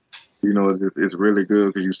confidence, it's really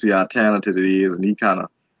good because you see how talented he is, and he kind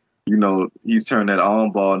of. He's turned that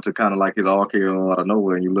arm ball into kind of like his RKO out of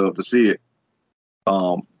nowhere, and you love to see it.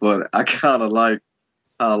 But I kind of like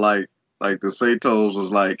how like the Saitos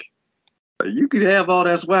was like, you could have all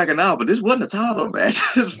that swagger now, but this wasn't a title match.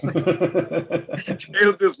 He was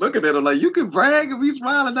just looking at him like, you can brag and be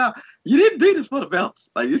smiling now. You didn't beat us for the belts.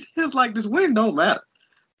 Like, it's just like this win don't matter.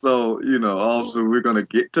 So, also we're gonna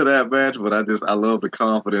get to that match, but I love the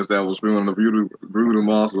confidence that was feeling the Voodoo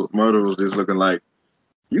Monster Murder was just looking like,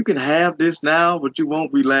 you can have this now, but you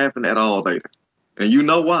won't be laughing at all later. And you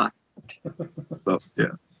know why. So, yeah.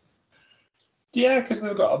 Yeah, because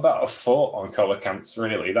they've got about a foot on collar counts,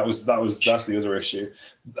 really. That's the other issue.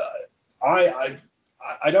 I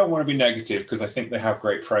don't want to be negative because I think they have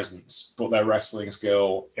great presence, but their wrestling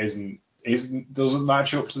skill doesn't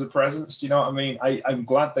match up to the presence. Do you know what I mean? I'm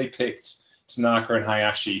glad they picked Tanaka and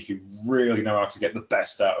Hayashi, who really know how to get the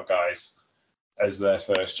best out of guys as their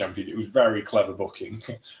first champion. It was very clever booking.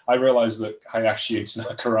 I realized that Hayashi and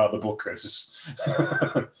Tanaka are the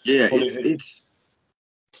bookers. Yeah, it's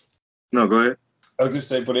no, go ahead. I was going to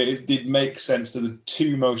say, but it did make sense that the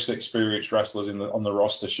two most experienced wrestlers on the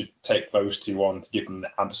roster should take those two on to give them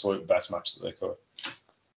the absolute best match that they could.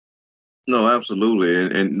 No, absolutely,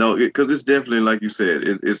 and no, because it's definitely like you said,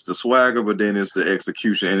 it's the swagger, but then it's the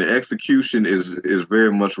execution, and the execution is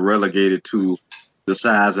very much relegated to the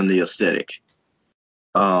size and the aesthetic.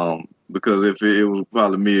 Because if it was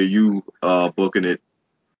probably me or you booking it,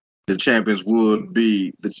 the champions would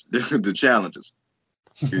be the challengers,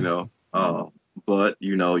 you know. But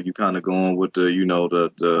you know, you kind of going with the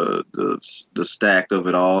the stack of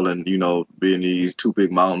it all, and you know, being these two big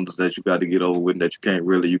mountains that you got to get over with, and that you can't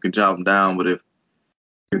really, you can chop them down, but if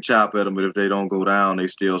you can chop at them, but if they don't go down, they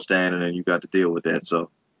still standing, and you got to deal with that. So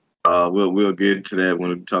we'll get into that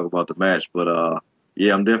when we talk about the match. But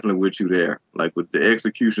yeah, I'm definitely with you there. Like with the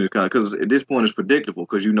execution, is kind of, because at this point it's predictable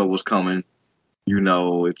because you know what's coming. You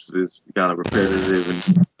know, it's kind of repetitive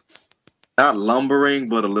and not lumbering,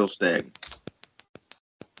 but a little stagnant.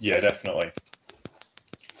 Yeah, definitely.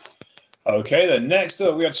 Okay, then next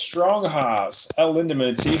up we had Strong Hearts, El Lindemann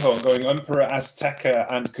and T-Hawk going Emperor Azteca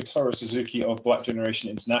and Kotaro Suzuki of Black Generation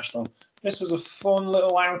International. This was a fun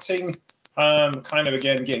little outing, kind of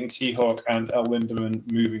again getting T-Hawk and El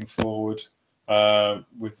Lindemann moving forward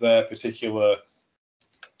with their particular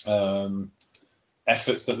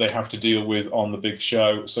efforts that they have to deal with on the big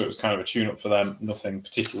show. So it was kind of a tune-up for them, nothing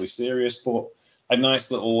particularly serious, but a nice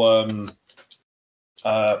little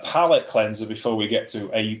palette cleanser before we get to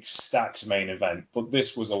a stacked main event. But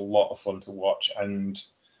this was a lot of fun to watch. And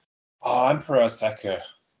Emperor Azteca,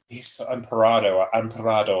 he's Emperador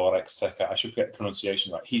Azteca. I should get the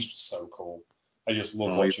pronunciation right. He's just so cool. I just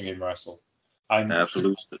love watching him wrestle. And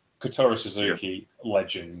Absolutely. Kotaro Suzuki,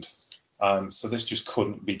 legend. So this just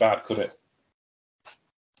couldn't be bad, could it?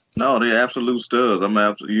 No, they're absolute studs. I'm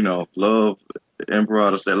love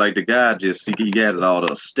Emperor. Like the guy, just he has it all,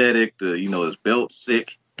 the aesthetic, his belt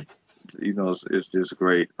sick. It's just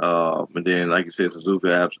great. And then, like you said,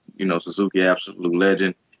 Suzuki, absolute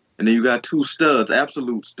legend. And then you got two studs,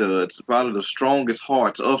 absolute studs, probably the strongest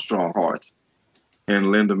hearts of strong hearts, and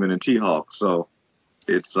Lindemann and T-Hawk. So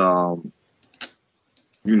it's 14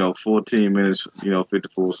 minutes,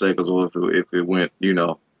 54 seconds, or if it went,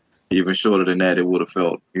 even shorter than that, it would have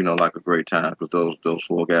felt, like a great time, because those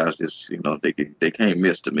four guys just, they can't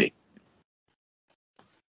miss to me.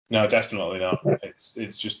 No, definitely not. It's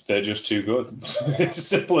just, they're just too good. It's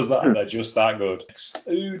simple as that. They're just that good.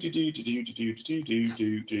 60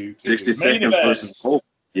 seconds versus Bulk.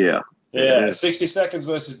 Yeah. Yeah, 60 seconds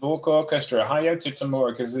versus Bulk Orchestra. Hayato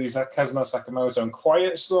Tamura, Kazuma Sakamoto, and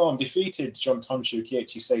Quiet Storm defeated John Tonchu,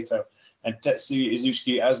 Kiichi Sato, and Tetsuya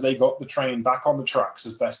Izuchi as they got the train back on the tracks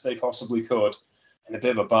as best they possibly could in a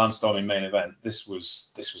bit of a barnstorming main event. This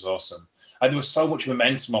was awesome. And there was so much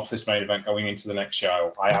momentum off this main event going into the next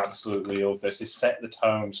show. I absolutely love this. It set the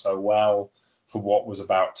tone so well for what was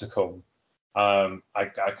about to come. I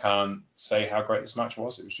can't say how great this match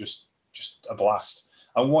was. It was just a blast.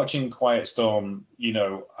 And watching Quiet Storm,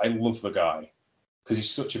 I love the guy because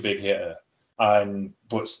he's such a big hitter,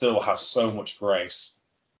 but still has so much grace.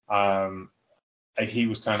 He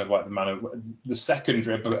was kind of like the man of the second,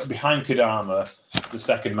 behind Kadama, the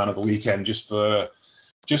second man of the weekend, just for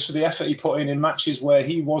the effort he put in matches where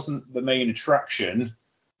he wasn't the main attraction,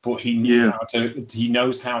 but he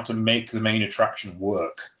knows how to make the main attraction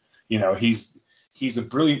work. He's a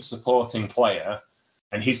brilliant supporting player,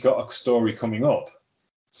 and he's got a story coming up.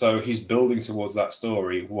 So he's building towards that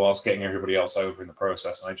story whilst getting everybody else over in the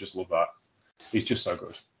process. And I just love that. He's just so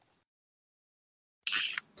good.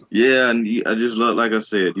 Yeah, and I just love, like I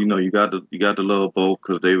said, you got the love both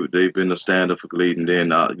because they've been a stand-up for GLEAT, and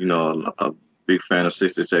then a big fan of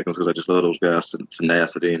 60 seconds because I just love those guys'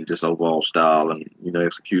 tenacity and just overall style and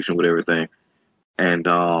execution with everything. And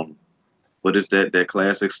but it's that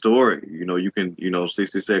classic story. You can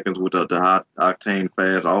 60 seconds with the high octane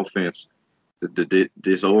fast offense. To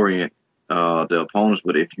disorient the opponents,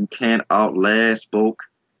 but if you can't outlast Bulk,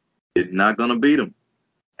 it's not gonna beat them.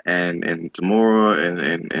 And Tamura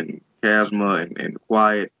and Kazuma and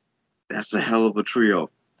Quiet, that's a hell of a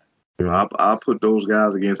trio. I put those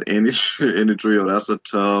guys against any trio. That's a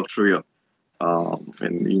tough trio.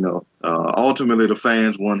 And ultimately the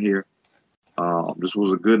fans won here. This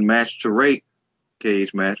was a good match to rate,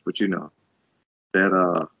 cage match, but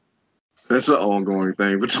that's an ongoing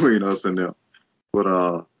thing between us and them.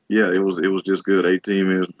 But yeah, it was just good. 18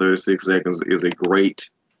 minutes, 36 seconds is a great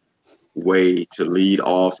way to lead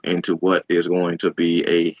off into what is going to be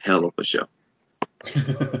a hell of a show.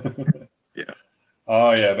 Yeah.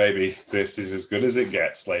 Oh yeah, baby. This is as good as it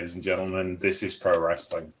gets, ladies and gentlemen. This is pro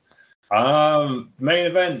wrestling. The main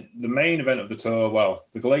event of the tour, well,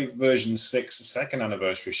 the GLEAT version 6 second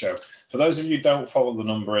anniversary show. For those of you who don't follow the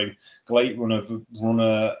numbering, GLEAT run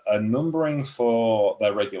a numbering for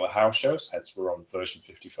their regular house shows, hence we're on version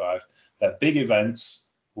 55. Their big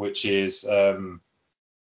events, which is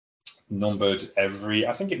numbered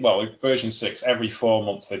version 6, every 4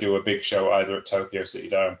 months they do a big show either at Tokyo City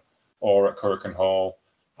Dome or at Kurikan Hall,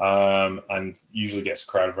 and usually gets a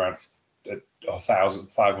crowd of around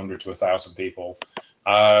 500 to 1,000 people.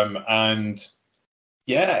 And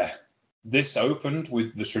yeah, this opened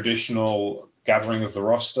with the traditional gathering of the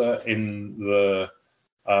roster in the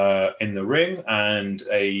ring and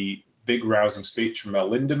a big rousing speech from Mel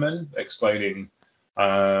Lindemann explaining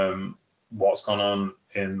what's gone on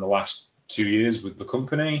in the last 2 years with the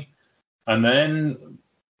company. And then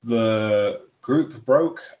the group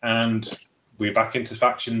broke and we're back into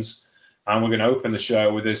factions. And we're going to open the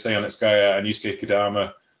show with Isai Onitsuka and Yusuke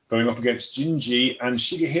Kodama going up against Jinji and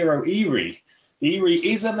Shigehiro Irie. Irie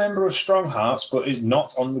is a member of Strong Hearts, but is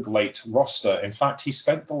not on the GLEAT roster. In fact, he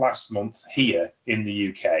spent the last month here in the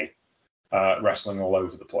UK, wrestling all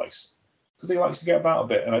over the place. Because he likes to get about a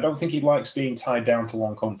bit, and I don't think he likes being tied down to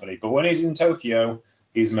one company. But when he's in Tokyo,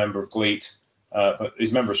 he's a member of GLEAT, but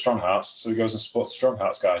he's a member of Strong Hearts, so he goes and supports the Strong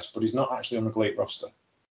Hearts guys, but he's not actually on the GLEAT roster.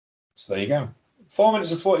 So there you go. 4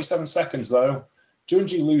 minutes and 47 seconds, though.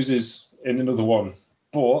 Junji loses in another one,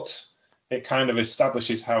 but it kind of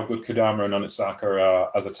establishes how good Kodama and Onitsuka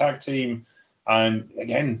are as a tag team. And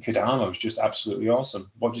again, Kodama was just absolutely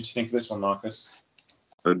awesome. What did you think of this one, Marcus?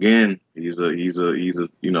 Again, he's a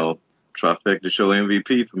trifecta show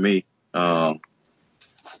MVP for me.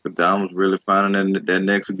 Kodama's really finding that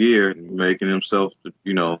next gear, making himself,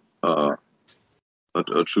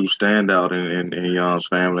 a true standout in Yon's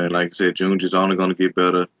family. And like I said, Junji's only going to get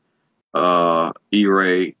better.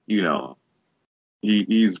 E-Ray,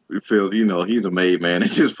 he's a made man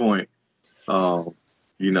at this point. So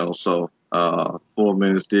 4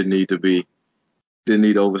 minutes didn't need to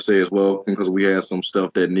overstay his welcome because we had some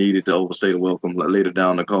stuff that needed to overstay the welcome later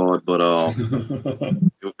down the card. But it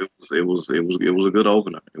was a good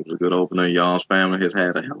opener. It was a good opener. Yon's family has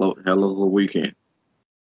had a hell of a weekend.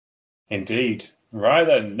 Indeed. Right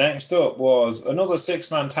then, next up was another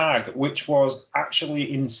 6-man tag, which was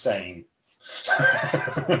actually insane.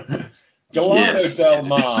 Galano Del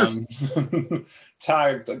Mar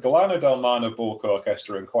tagged Galano Del Mar of Bulk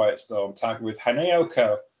Orchestra and Quiet Storm tagged with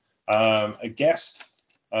Haneoko, a guest,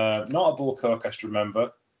 not a Bulk Orchestra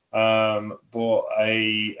member, but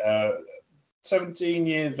a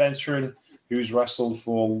 17-year veteran who's wrestled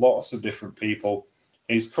for lots of different people.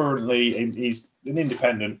 He's an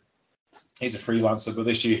independent. He's a freelancer, but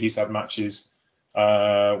this year he's had matches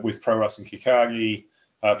with Pro Wrestling Kikagi,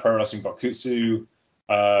 Pro Wrestling Bokutsu,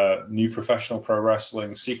 New Professional Pro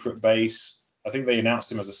Wrestling, Secret Base. I think they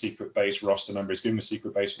announced him as a Secret Base roster member. He's been with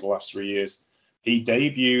Secret Base for the last 3 years. He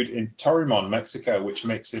debuted in Torreon, Mexico, which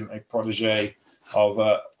makes him a protege of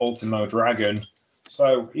Ultimo Dragon.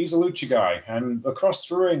 So he's a lucha guy. And across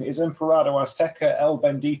the ring is Emperado Azteca, El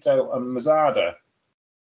Bendito, and Mazada.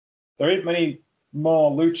 There ain't many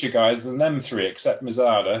more lucha guys than them three, except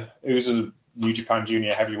Mazada, who's a New Japan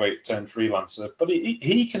Junior heavyweight turned freelancer. But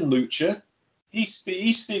he can lucha. He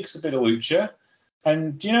speaks a bit of lucha.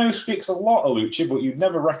 And do you know who speaks a lot of lucha, but you'd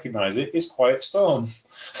never recognize it, is Quiet Storm.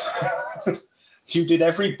 You did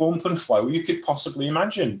every bump and flow you could possibly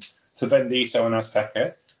imagine to Bendito and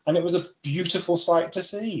Azteca. And it was a beautiful sight to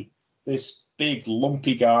see. This big,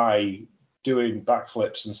 lumpy guy doing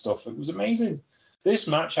backflips and stuff. It was amazing. This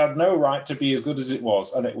match had no right to be as good as it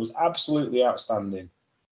was, and it was absolutely outstanding.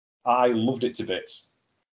 I loved it to bits.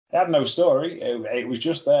 It had no story. It was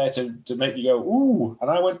just there to make you go, ooh,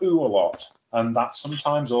 and I went ooh a lot. And that's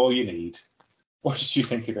sometimes all you need. What did you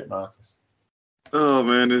think of it, Marcus? Oh,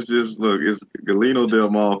 man, it's Galeno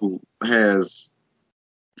Del Mar who has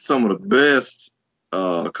some of the best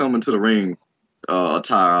coming to the ring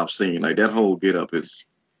attire I've seen. Like, that whole get-up is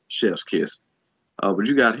chef's kiss. But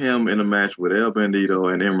you got him in a match with El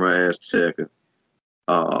Bandito and Emra Azteca.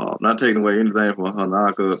 Not taking away anything from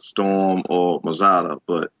Hanaka, Storm, or Mazada,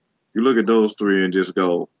 but you look at those three and just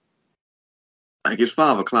go, like, it's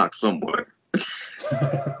 5 o'clock somewhere.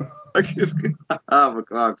 Like, it's 5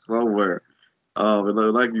 o'clock somewhere. But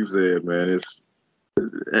like you said, man,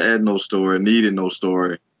 it had no story, needed no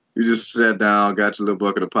story. You just sat down, got your little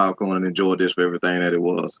bucket of popcorn, and enjoyed this for everything that it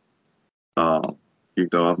was.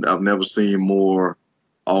 I've never seen more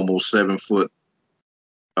almost 7-foot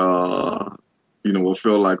what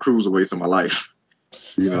felt like cruiserweights in my life.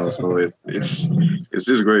 So it's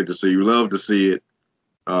just great to see. You love to see it.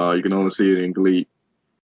 You can only see it in GLEAT.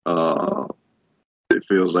 It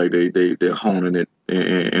feels like they're honing it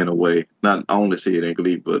in a way. Not only see it in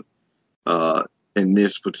GLEAT, but in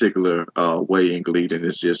this particular way in GLEAT, and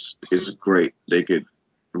it's great. They could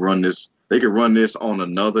run this. They could run this on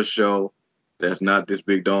another show that's not this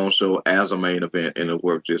big dome show as a main event, and it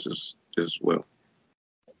worked just as well.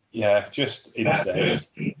 Yeah, just insane.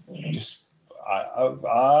 Just I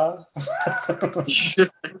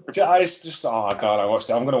just oh god, I watched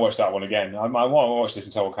that. I'm gonna watch that one again. I want to watch this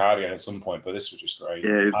entire card again at some point, but this was just great.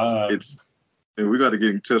 Yeah, it's and we got to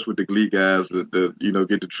get in touch with the GLEAT guys to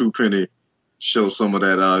get the True Penny, show some of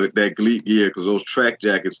that GLEAT gear, because those track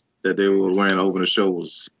jackets that they were wearing over the show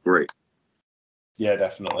was great. Yeah,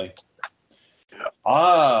 definitely.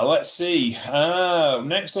 Let's see.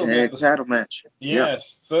 Next up, the title match. Yeah,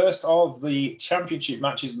 first of the championship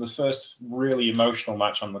matches and the first really emotional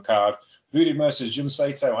match on the card. Voodoo Mercy's Jun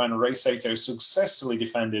Saito and Rei Saito successfully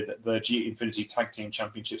defended the G Infinity Tag Team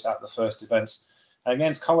Championships at the first events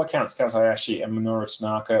against Color-Counts Kazayashi and Minoru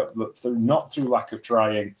Tanaka, but not through lack of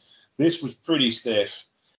trying. This was pretty stiff.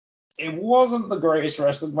 It wasn't the greatest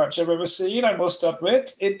wrestling match I've ever seen, I must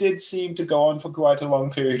admit. It did seem to go on for quite a long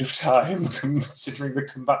period of time, considering the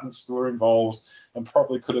combatants who were involved, and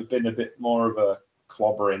probably could have been a bit more of a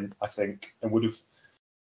clobbering, I think, and would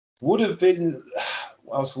have been,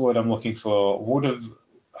 what's the word I'm looking for? Would have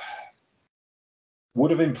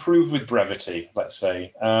improved with brevity, let's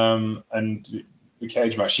say. And the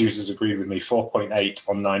cage match users agree with me, 4.8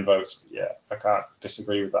 on 9 votes. Yeah, I can't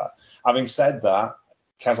disagree with that. Having said that,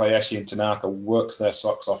 Kazayashi and Tanaka worked their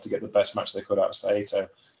socks off to get the best match they could out of Saito,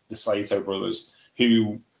 the Saito brothers,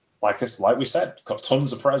 who, like we said, got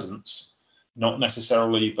tons of presence, not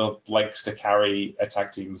necessarily the legs to carry a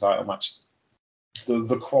tag team title match,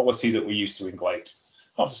 the quality that we're used to in GLEAT.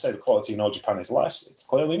 Not to say the quality in All Japan is less, it's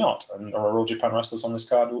clearly not, and there are All Japan wrestlers on this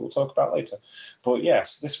card we'll talk about later. But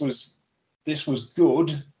yes, this was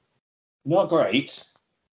good, not great,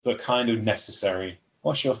 but kind of necessary.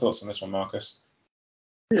 What's your thoughts on this one, Marcus?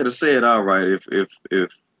 Yeah, to say it outright, if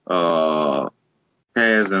Kaz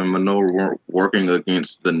and Minoru weren't working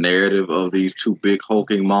against the narrative of these two big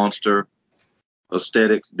hulking monster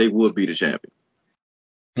aesthetics, they would be the champion.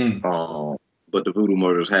 But the Voodoo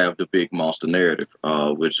Murders have the big monster narrative,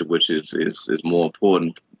 which is more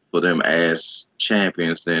important for them as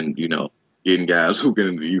champions than getting guys who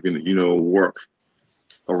can work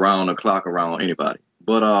around the clock around anybody.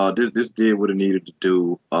 But this did what it needed to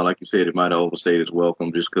do. Like you said, it might have overstayed its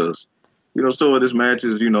welcome just because, so this match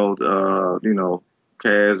is, Kaz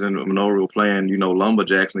and Minoru playing,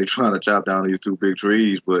 lumberjacks, and they're trying to chop down these two big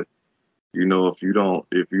trees. But, if you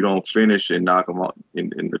don't finish and knock them out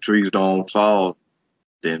and the trees don't fall,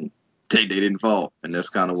 then they didn't fall. And that's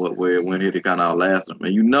kind of where it went here to kind of outlast them.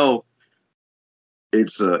 And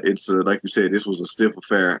it's like you said, this was a stiff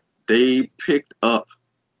affair. They picked up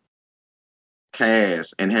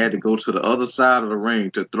Kaz and had to go to the other side of the ring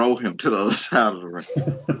to throw him to the other side of the ring.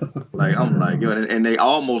 I'm like, and they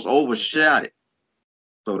almost overshot it.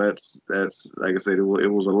 So that's like I said, it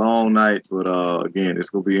was a long night, but again, it's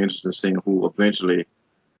gonna be interesting seeing who eventually,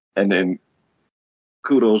 and then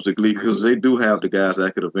kudos to GLEAT because they do have the guys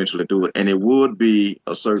that could eventually do it, and it would be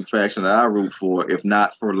a certain faction that I root for, if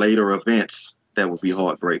not for later events, that would be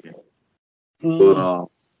heartbreaking. But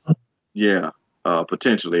yeah.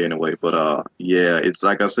 Potentially anyway, but yeah, it's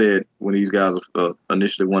like I said, when these guys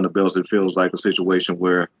initially won the belts, it feels like a situation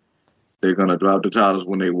where they're gonna drop the titles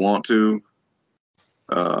when they want to,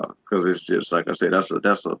 because it's just like I said, that's a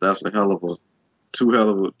hell of a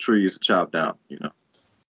trees to chop down,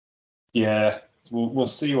 Yeah, we'll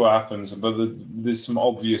see what happens, but there's some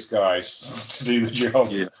obvious guys to do the job,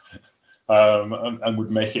 and would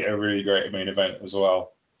make it a really great main event as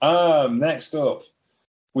well. Next up,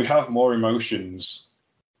 we have more emotions.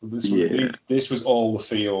 This was all the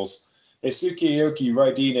feels. Itsuki Aoki,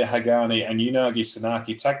 Raidina Hagane, and Unagi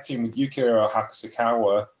Sanaki tag team with Yukiro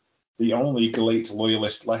Hakusakawa, the only GLEAT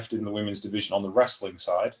loyalist left in the women's division on the wrestling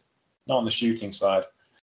side, not on the shooting side,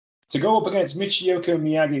 to go up against Michiyoko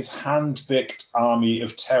Miyagi's hand-picked army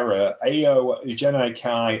of terror, Ao, Janai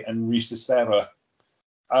Kai, and Risa Serra.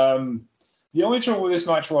 The only trouble with this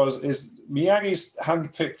match is Miyagi's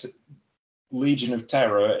hand-picked Legion of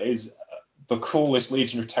Terror is the coolest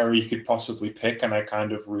Legion of Terror you could possibly pick, and I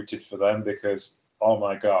kind of rooted for them because, oh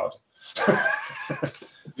my god.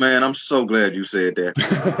 Man, I'm so glad you said that.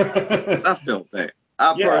 I felt bad.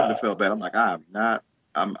 I personally felt bad. I'm like,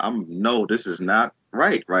 no, this is not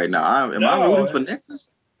right now. Am I rooting for Nexus?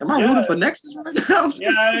 Am I rooting for Nexus right now?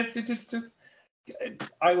 Yeah,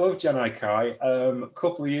 I love Janai Kai. A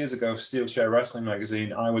couple of years ago, Steel Chair Wrestling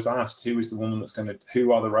magazine, I was asked who is the woman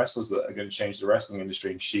who are the wrestlers that are going to change the wrestling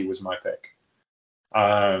industry, and she was my pick.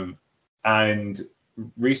 And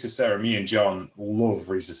Risa Sera, me and John love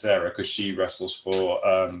Risa Sera because she wrestles for,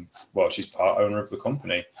 she's part owner of the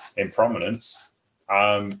company in Prominence,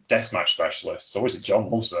 deathmatch specialist. So obviously John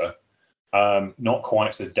loves her. Not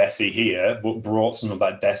quite so deathy here, but brought some of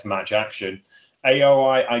that deathmatch action.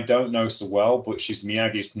 AOI, I don't know so well, but she's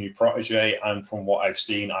Miyagi's new protege, and from what I've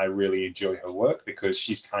seen, I really enjoy her work because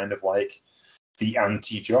she's kind of like the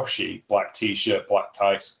anti-Joshi, black t-shirt, black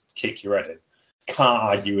tights, kick your head in. Can't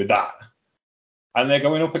argue with that. And they're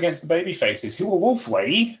going up against the baby faces, who are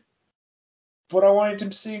lovely, but I wanted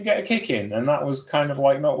to see him get a kick in, and that was kind of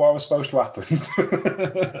like not what was supposed to happen.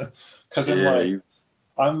 Because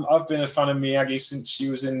I've been a fan of Miyagi since she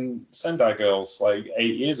was in Sendai Girls like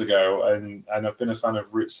 8 years ago, and I've been a fan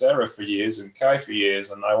of Ruth Sarah for years and Kai for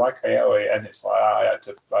years, and I like Aoi, and it's like I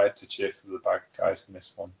had to cheer for the bad guys in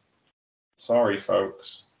this one. Sorry,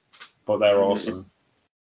 folks, but they're awesome.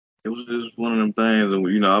 It was just one of them things, and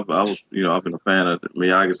I've been a fan of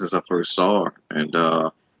Miyagi since I first saw her, and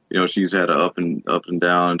she's had an up and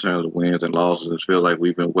down in terms of wins and losses. It feels like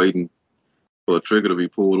we've been waiting for a trigger to be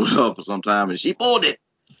pulled up for some time, and she pulled it.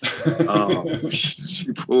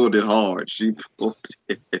 She pulled it hard.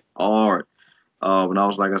 And I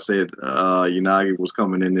was like I said, Unagi was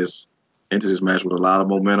coming into this match with a lot of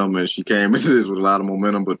momentum, and she came into this with a lot of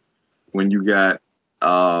momentum. But when you got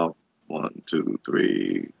 1, 2,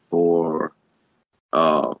 3, 4,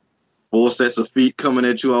 4 sets of feet coming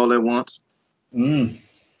at you all at once,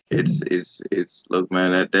 it's look,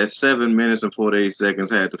 man, that 7 minutes and 48 seconds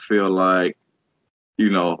had to feel like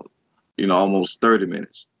almost 30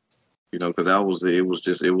 minutes. Because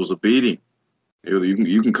it was a beating.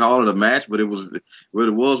 You can call it a match, but what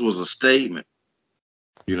it was a statement.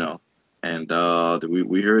 And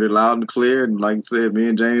we heard it loud and clear. And like I said, me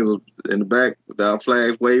and James was in the back with our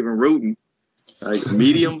flags waving, rooting, like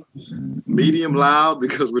medium loud,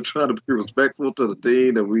 because we're trying to be respectful to the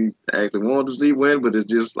team that we actually wanted to see win. But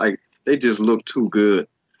it's just like they just look too good.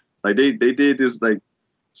 Like they did this like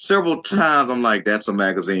several times. I'm like, that's a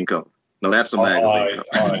magazine cover. No, that's a magazine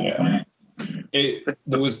cover. Yeah.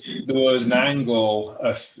 There was an angle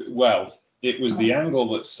it was the angle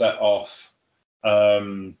that set off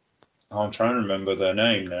I'm trying to remember their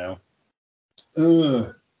name now.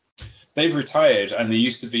 They've retired and they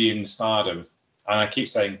used to be in Stardom, and I keep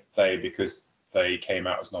saying they because they came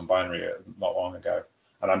out as non-binary not long ago,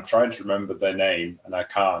 and I'm trying to remember their name and I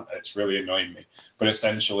can't. It's really annoying me. But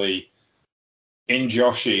essentially in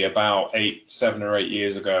Joshi about 7 or 8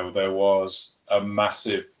 years ago, there was a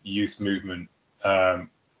massive youth movement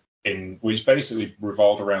which basically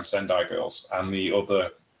revolved around Sendai Girls and the other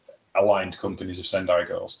aligned companies of Sendai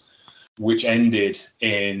Girls, which ended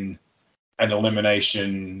in an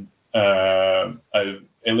elimination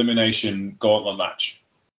gauntlet match.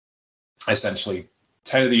 Essentially,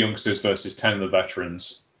 10 of the youngsters versus 10 of the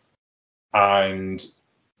veterans, and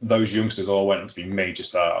those youngsters all went on to be major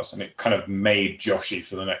stars, and it kind of made Joshi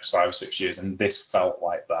for the next 5 or 6 years, and this felt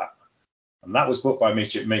like that. And that was booked by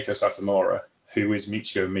Meiko Satomura, who is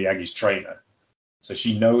Michiko Miyagi's trainer. So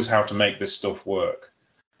she knows how to make this stuff work.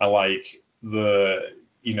 I like the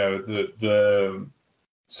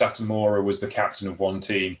Satomura was the captain of one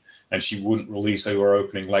team, and she wouldn't release who her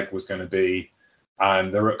opening leg was going to be.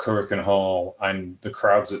 And they're at Kurikan Hall, and the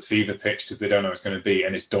crowd's at fever pitch because they don't know what it's going to be,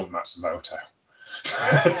 and it's Dump Matsumoto.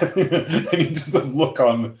 And the look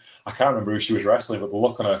on, I can't remember who she was wrestling, but the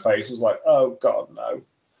look on her face was like, oh God, no.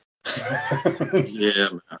 Yeah,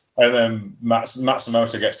 man. And then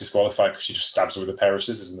Matsumoto gets disqualified because she just stabs her with a pair of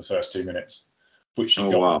scissors in the first 2 minutes. But she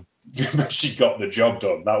got the job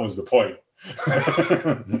done. That was the point.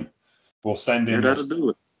 We'll send in. That'll do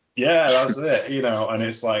it. Yeah, that's it. And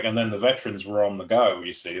it's like, and then the veterans were on the go.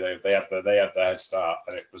 You see, they had their head start,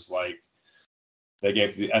 and it was like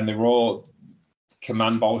they were all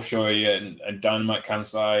Command Bolshoi and Dynamite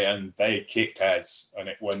Kansai, and they kicked heads, and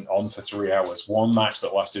it went on for 3 hours. One match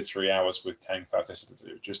that lasted 3 hours with 10 participants.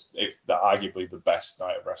 It's arguably the best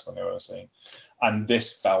night of wrestling I've ever seen. And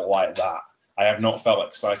this felt like that. I have not felt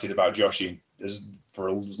excited about Joshi for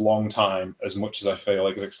a long time as much as I feel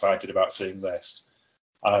like excited about seeing this.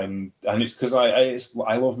 And it's because I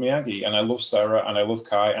love Miyagi, and I love Sarah, and I love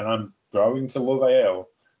Kai, and I'm growing to love AO.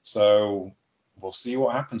 So we'll see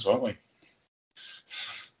what happens, won't we?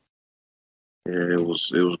 Yeah, it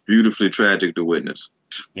was beautifully tragic to witness.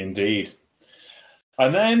 Indeed.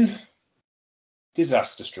 And then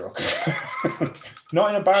disaster struck. Not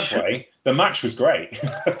in a bad way. The match was great.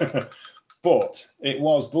 But it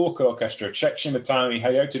was Bulk Orchestra, Chechi Matami,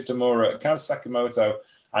 Hayata Tamura, Kaz Sakamoto,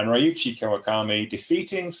 and Ryuichi Kawakami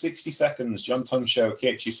defeating 60 seconds John Tonsho,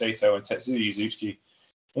 Keiichi Saito, and Tetsuya Izuchi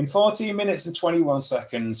in 14 minutes and 21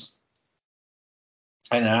 seconds.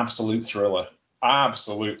 And an absolute thriller.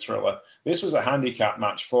 Absolute thriller. This was a handicap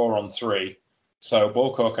match 4-on-3. So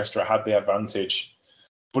Bulk Orchestra had the advantage.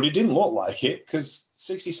 But it didn't look like it because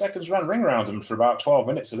 60 seconds ran ring around him for about 12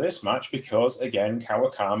 minutes of this match because, again,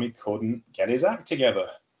 Kawakami couldn't get his act together.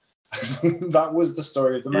 That was the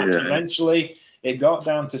story of the match. Yeah. Eventually, it got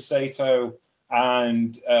down to Saito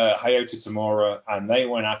and Hayata Tamura, and they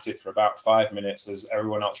went at it for about 5 minutes as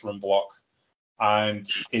everyone else run block. And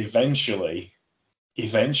eventually,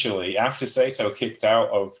 after Saito kicked out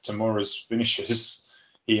of Tamura's finishers,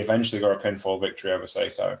 he eventually got a pinfall victory over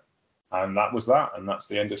Saito. And that was that, and that's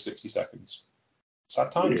the end of 60 seconds.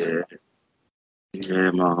 Sad times.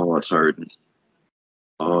 Yeah, my heart's hurting.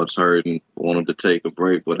 Heart's hurting. Wanted to take a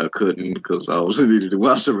break, but I couldn't because I was needed to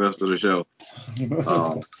watch the rest of the show.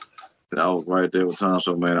 I was right there with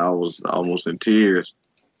Tonso, man. I was almost in tears.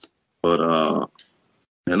 But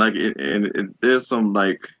there's some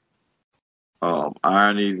like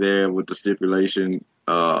irony there with the stipulation,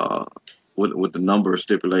 with the number of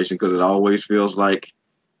stipulation, because it always feels like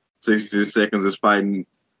 60 seconds is fighting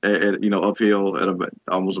at uphill at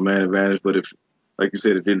almost a man advantage. But if, like you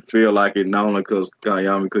said, it didn't feel like it, not only because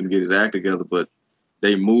Kayami couldn't get his act together, but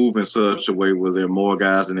they move in such a way where there are more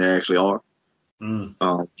guys than there actually are,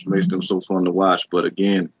 which makes them so fun to watch. But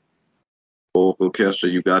again, Bulk Orchestra,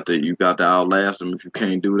 you got to outlast them. If you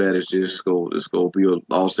can't do that, it's gonna be a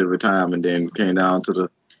loss every time. And then came down to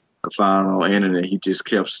the final inning, and he just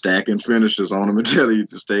kept stacking finishes on him until he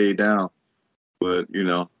just stayed down. But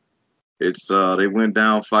it's they went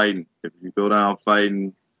down fighting. If you go down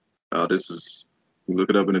fighting, you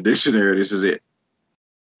look it up in the dictionary, this is it.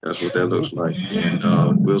 That's what that looks like.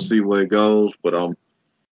 And we'll see where it goes. But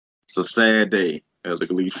it's a sad day as a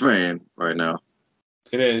GLEAT fan right now.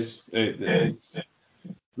 It is. It's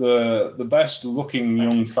the best looking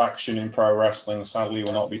young faction in pro wrestling sadly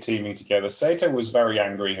will not be teaming together. Saito was very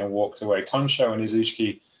angry and walked away. Tonsho and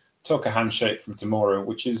Izuchi took a handshake from Tamura,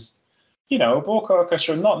 which is, Bulk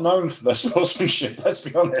Orchestra not known for their sportsmanship. Let's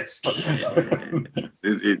be honest.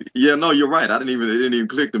 No, you're right. It didn't even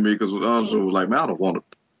click to me because I was like, man, I don't want to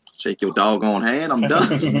shake your doggone hand. I'm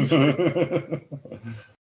done.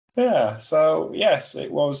 Yeah. So yes, it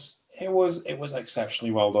was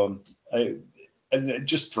exceptionally well done, and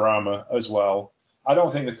just drama as well. I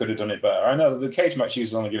don't think they could have done it better. I know the cage match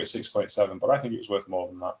users only give it 6.7, but I think it was worth more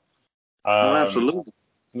than that. Absolutely.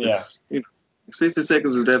 Yeah. 60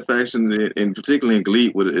 seconds is that faction, and particularly in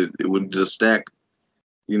GLEAT, it would just stack,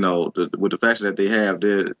 with the faction that they have.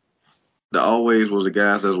 There always was the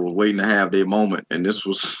guys that was waiting to have their moment, and this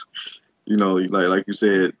was, like you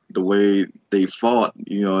said, the way they fought,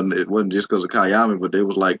 and it wasn't just because of Kayami, but they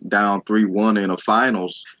was like down 3-1 in the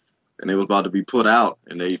finals, and they was about to be put out,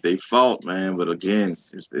 and they fought, man. But again,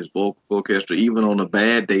 it's Bulk Orchestra. Even on a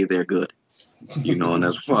bad day, they're good, and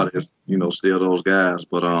that's why there's, still those guys.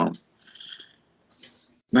 But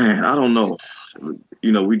man, I don't know.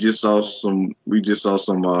 We just saw some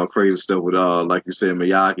crazy stuff with like you said,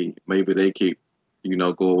 Miyagi. Maybe they keep,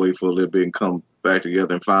 go away for a little bit and come back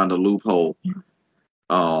together and find a loophole.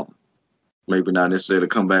 Maybe not necessarily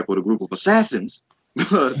come back with a group of assassins,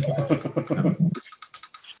 but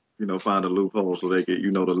find a loophole so they get,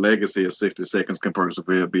 the legacy of 60 seconds can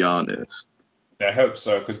persevere beyond this. I hope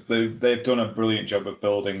so, because they've done a brilliant job of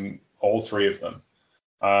building all three of them.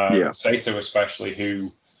 Saito especially, who,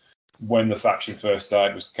 when the faction first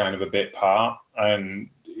started, was kind of a bit part, and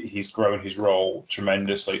he's grown his role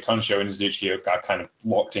tremendously. Tonsho and Izuchi are kind of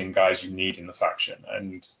locked in guys you need in the faction,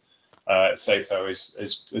 and Saito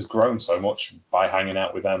has grown so much by hanging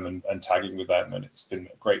out with them and tagging with them, and it's been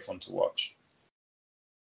great fun to watch.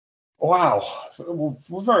 Wow,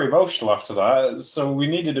 we're very emotional after that, so we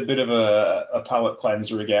needed a bit of a palate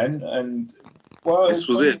cleanser again, and this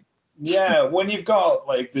was it. Yeah, when you've got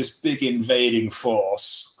like this big invading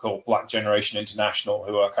force called Black Generation International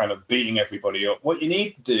who are kind of beating everybody up, what you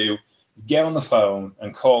need to do is get on the phone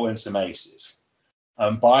and call in some aces.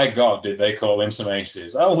 And by God, did they call in some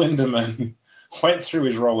aces. Al Lindemann went through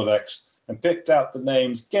his Rolodex and picked out the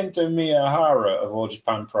names Gento Miyahara of All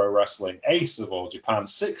Japan Pro Wrestling, ace of All Japan,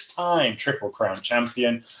 6-time Triple Crown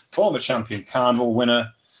champion, former champion Carnival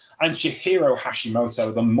winner, and Chihiro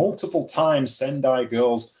Hashimoto, the multiple-time Sendai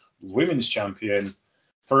Girls Women's champion,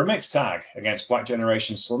 for a mixed tag against Black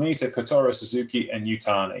Generation Slamita, Kotaro Suzuki, and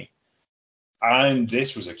Yutani. And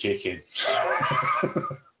this was a kicking.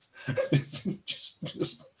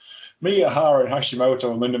 just Miyahara and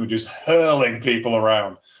Hashimoto and Lindemann just hurling people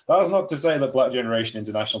around. That's not to say that Black Generation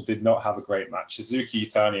International did not have a great match. Suzuki,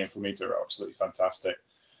 Yutani, and Flamita are absolutely fantastic.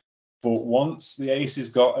 But once the Aces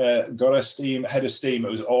got a head of steam,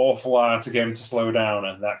 it was awful hard to get them to slow down,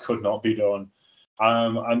 and that could not be done.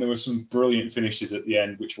 And there were some brilliant finishes at the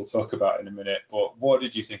end, which we'll talk about in a minute. But what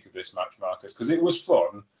did you think of this match, Marcus? Because it was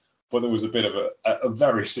fun, but there was a bit of a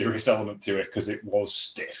very serious element to it because it was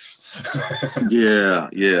stiff. yeah,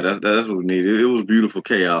 that's what we needed. It was beautiful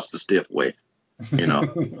chaos the stiff way. You know,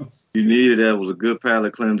 you needed that. It was a good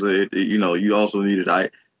palate cleanser. You also needed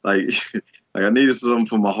I needed something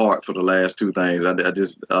for my heart for the last two things.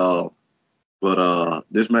 But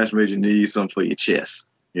this match made you need something for your chest.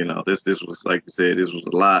 You know, this was, like you said, this was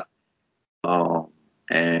a lot.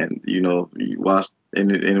 And you watch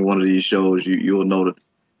any one of these shows, you'll know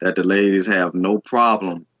that the ladies have no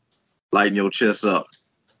problem lighting your chest up.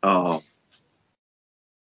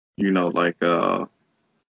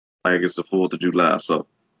 Like it's the 4th of July. So,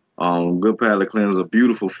 good palate cleanser,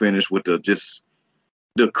 beautiful finish with the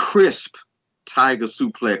crisp tiger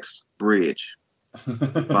suplex bridge.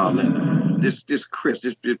 This crisp,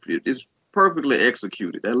 it's perfectly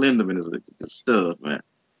executed. That Lindemann is a stud, man.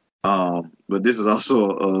 But this is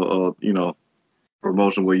also a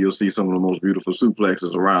promotion where you'll see some of the most beautiful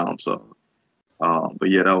suplexes around. So,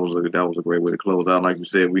 but yeah, that was a great way to close out. Like you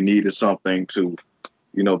said, we needed something to,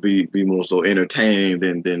 be more so entertaining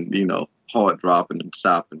than heart dropping and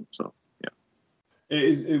stopping. So yeah,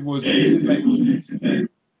 it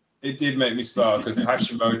did make me smile because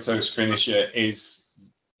Hashimoto's finisher is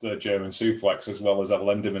the German suplex as well as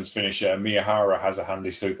Lindemann's finisher, and Miyahara has a handy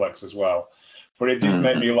suplex as well. But it did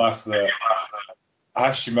make me laugh that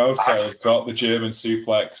Hashimoto got the German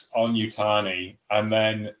suplex on Yutani, and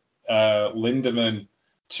then Lindemann,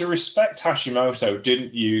 to respect Hashimoto,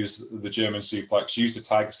 didn't use the German suplex, used the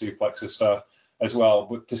tiger suplex as well,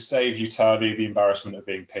 but to save Yutani the embarrassment of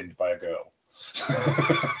being pinned by a girl.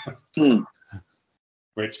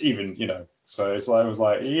 Which even, so it's like, I was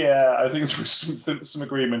like, yeah, I think there was some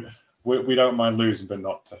agreement. We don't mind losing, but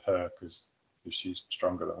not to her because she's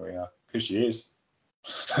stronger than we are. Because she is.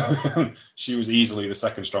 She was easily the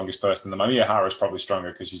second strongest person. Miyahara is probably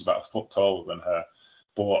stronger because she's about a foot taller than her.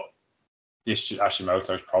 But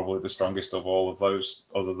Hashimoto is probably the strongest of all of those,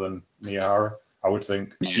 other than Miyahara. I would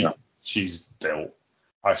think she's built.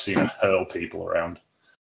 I've seen her hurl people around.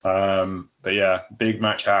 But yeah, big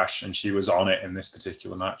match Hash, and she was on it in this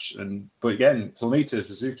particular match. But again, Flamita,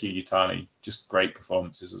 Suzuki, Yutani, just great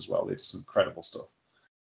performances as well. They did some incredible stuff.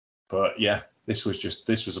 But yeah, this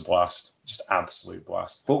was a blast, just absolute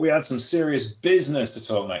blast. But we had some serious business to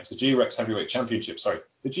talk next. The G-Rex Heavyweight Championship. Sorry,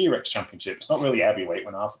 the G-Rex Championship. It's not really heavyweight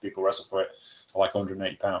when half the people wrestle for it for like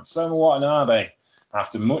 180 pounds. Soma Watanabe,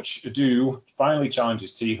 after much ado, finally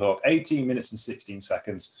challenges T-Hawk, 18 minutes and 16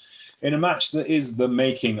 seconds, in a match that is the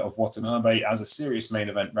making of Watanabe as a serious main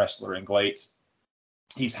event wrestler in GLEAT.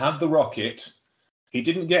 He's had the rocket. He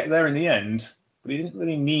didn't get there in the end, but he didn't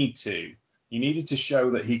really need to. He needed to show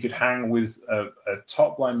that he could hang with a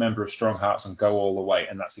top-line member of Strong Hearts and go all the way,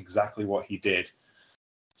 and that's exactly what he did.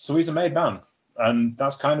 So he's a made man, and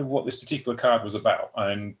that's kind of what this particular card was about.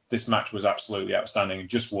 And this match was absolutely outstanding, and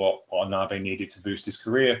just what Watanabe needed to boost his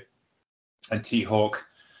career. And T-Hawk,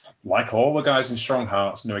 like all the guys in Strong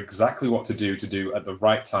Hearts, knew exactly what to do at the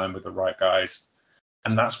right time with the right guys.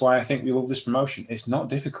 And that's why I think we love this promotion. It's not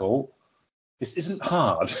difficult. This isn't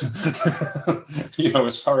hard.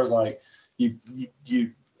 As far as like,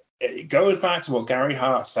 it goes back to what Gary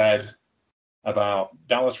Hart said about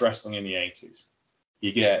Dallas wrestling in the 80s.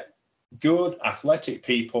 You get good, athletic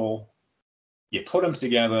people, you put them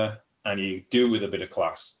together, and you do it with a bit of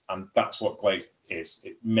class. And that's what GLEAT is.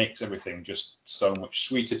 It makes everything just so much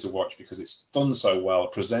sweeter to watch because it's done so well,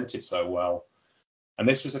 presented so well. And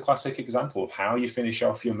this was a classic example of how you finish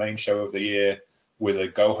off your main show of the year with a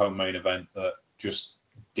go-home main event that just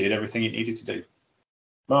did everything it needed to do.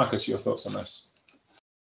 Marcus, your thoughts on this?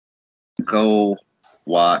 Go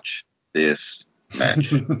watch this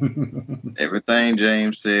match. Everything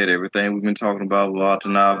James said, everything we've been talking about with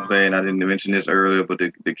Watanabe, and I didn't mention this earlier, but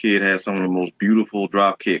the kid has some of the most beautiful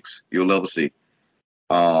drop kicks you'll ever see.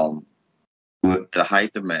 But to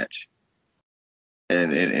height the match.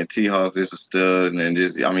 And T-Hawk is a stud, and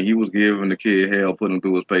he was giving the kid hell, putting him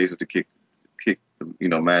through his paces to kick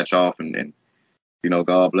match off, and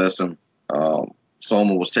God bless him.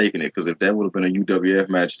 Soma was taking it because if that would have been a UWF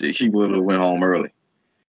match, he would have went home early.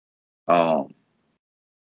 But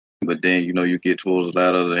then you get towards the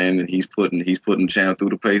latter end, and he's putting Champ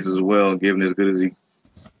through the paces as well, and giving as good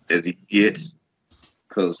as he gets,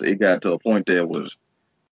 because it got to a point there was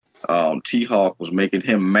T-Hawk was making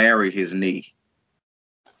him marry his knee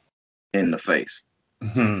in the face.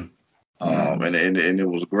 And it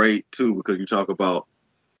was great too, because you talk about,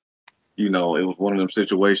 it was one of them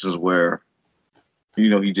situations where,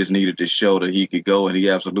 he just needed to show that he could go, and he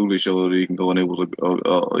absolutely showed that he can go, and it was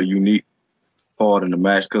a unique part in the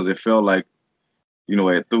match, because it felt like,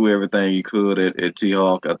 had threw everything he could at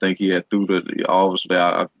T-Hawk. I think he had threw obviously,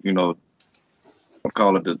 I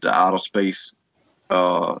call it the outer space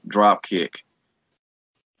drop kick,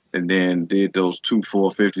 and then did those 2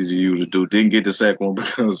 450s he usually do. Didn't get the second one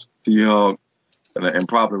because T-Hawk, and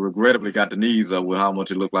probably regrettably got the knees up with how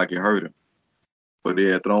much it looked like it hurt him. But he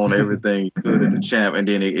had thrown everything he could at the champ, and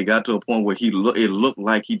then it got to a point where it looked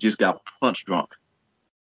like he just got punch drunk,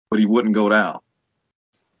 but he wouldn't go down.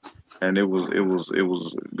 And it was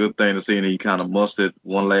a good thing to see, and he kind of mustered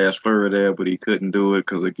one last flurry there, but he couldn't do it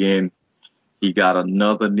because, again, he got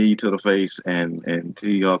another knee to the face, and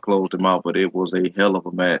T-Hawk closed him out. But it was a hell of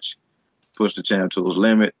a match. Pushed the champ to his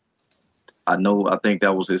limit. I think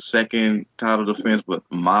that was his second title defense, but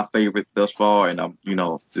my favorite thus far, and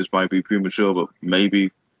this might be premature, but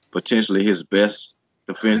maybe potentially his best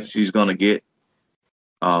defense he's gonna get.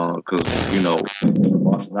 Because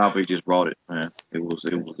Watanabe just brought it, man. It was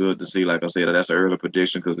good to see. Like I said, that's an early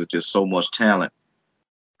prediction because there's just so much talent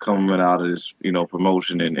coming out of this,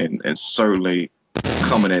 promotion, and certainly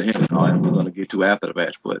coming at him. And we're gonna get to after the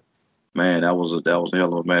match, but man, that was a hell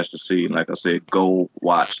of a match to see. And like I said, go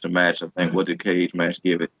watch the match. I think what did Cage match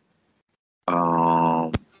give it?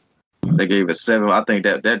 They gave it 7. I think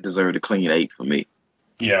that deserved a clean 8 for me.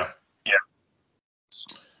 Yeah.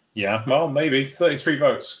 Well, maybe 33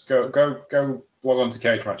 votes. Go log on to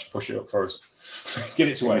Cage Match and push it up for us. Get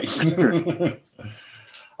it to 8.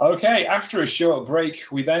 Okay, after a short break,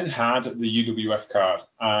 we then had the UWF card.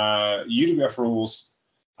 UWF rules.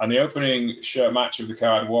 And the opening match of the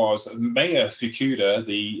card was Maya Fukuda,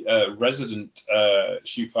 the resident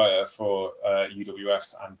shoot fighter for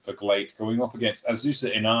UWF and for GLEAT, going up against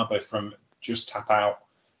Azusa Inaba from Just Tap Out,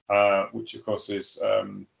 which of course is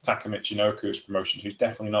Takamichi Inoku's promotion, who's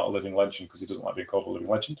definitely not a living legend because he doesn't like being called a living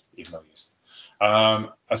legend, even though he is.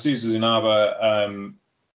 Azusa Inaba,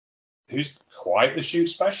 who's quite the shoot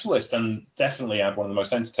specialist and definitely had one of the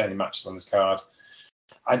most entertaining matches on this card.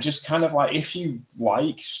 I just kind of like, if you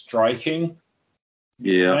like striking,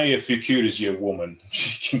 Maya Fukuda's your woman.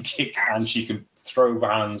 She can kick and she can throw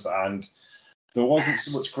hands, and there wasn't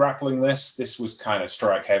so much grappling this. This was kind of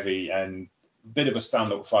strike heavy and a bit of a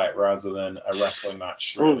stand-up fight rather than a wrestling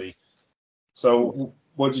match, really. So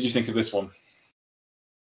what did you think of this one?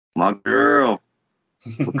 My girl,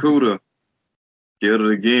 Fukuda, killed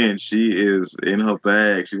it again. She is in her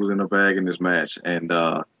bag. She was in her bag in this match, and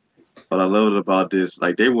what I loved about this,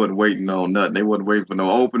 like, they wasn't waiting on nothing. They wasn't waiting for no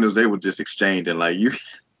openers. They were just exchanging. Like,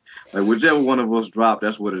 whichever one of us dropped,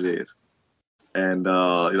 that's what it is. And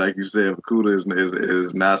like you said, Fukuda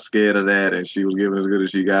is not scared of that, and she was giving as good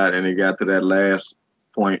as she got. And it got to that last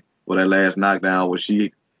point, or that last knockdown, where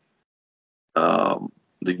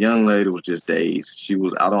the young lady was just dazed.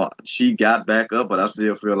 She got back up, but I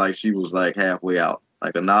still feel like she was like halfway out.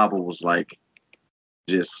 Like Inaba was like,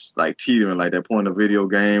 just like teetering, like that point in a video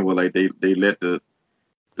game where like they let the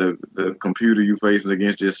computer you facing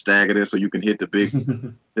against just stagger it so you can hit the big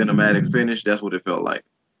cinematic finish. That's what it felt like.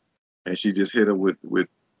 And she just hit her with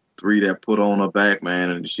 3 that put on her back, man,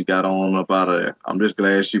 and she got on up out of there. I'm just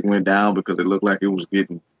glad she went down because it looked like it was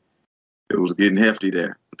getting hefty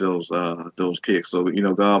there with those kicks. So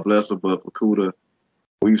God bless her, but Fukuda,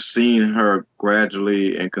 we've seen her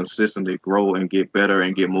gradually and consistently grow and get better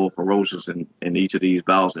and get more ferocious in each of these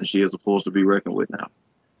bouts, and she is a force to be reckoned with now.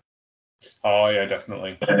 Oh, yeah,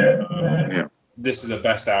 definitely. Yeah. This is her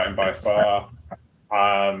best outing by far.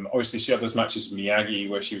 Obviously, she had those matches with Miyagi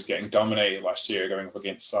where she was getting dominated last year going up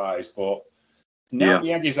against size, but now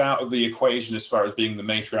Miyagi's out of the equation as far as being the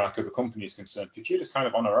matriarch of the company is concerned. Fukuda's kind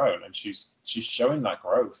of on her own, and she's showing that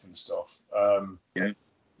growth and stuff.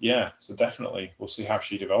 Yeah, so definitely we'll see how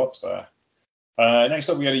she develops there. Next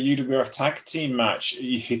up, we had a UWF tag team match.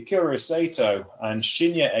 Hikaru Sato and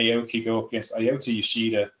Shinya Aoki go up against Ayota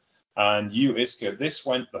Yoshida and Yu Iisuka. This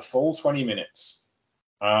went the full 20 minutes.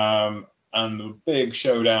 And a big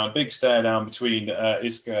showdown, big stare down between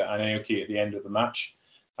Iisuka and Aoki at the end of the match.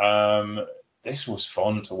 This was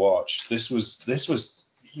fun to watch. This was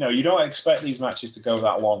you don't expect these matches to go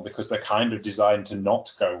that long because they're kind of designed to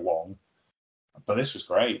not go long. But this was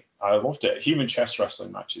great. I loved it. Human chess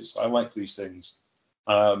wrestling matches. I like these things.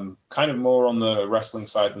 Kind of more on the wrestling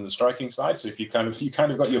side than the striking side. So if you kind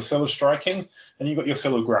of got your fill of striking and you got your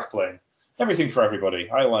fill of grappling, everything for everybody.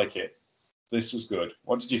 I like it. This was good.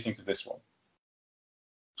 What did you think of this one?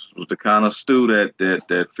 It was the kind of stew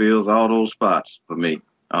that fills all those spots for me.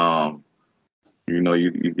 You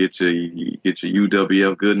get your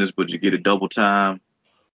UWF goodness, but you get it double time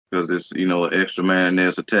because it's an extra man and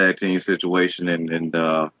there's a tag team situation and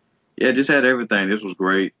yeah, just had everything. This was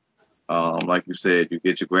great. Like you said, you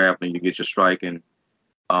get your grappling, you get your striking,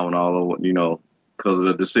 and all of because of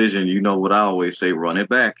the decision. You know what I always say: run it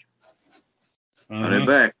back, run it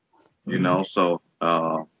back. So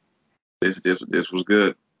this was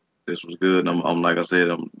good. This was good. I'm like I said,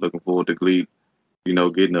 I'm looking forward to GLEAT,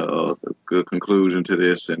 getting a good conclusion to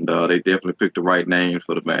this, and they definitely picked the right name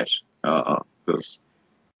for the match because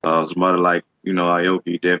somebody like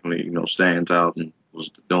Aoki definitely stands out and was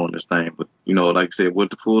doing this thing. But like I said,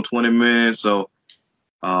 with the full 20 minutes, so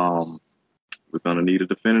we're gonna need a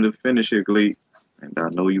definitive finish here, GLEAT, and I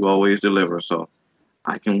know you always deliver, so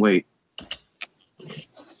I can wait.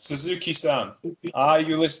 Suzuki-san, are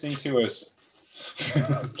you listening to us?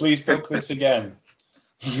 Please book this again.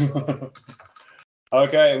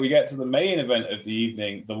 Okay, we get to the main event of the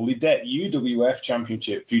evening, the LIDET UWF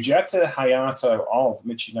Championship. Fujita Hayato of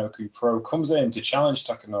Michinoku Pro comes in to challenge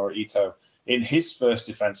Takanori Ito in his first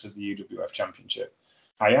defense of the UWF Championship.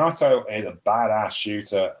 Hayato is a badass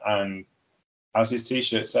shooter, and as his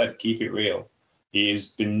t-shirt said, keep it real. He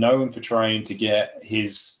has been known for trying to get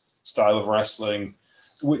his style of wrestling,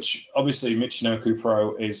 which obviously Michinoku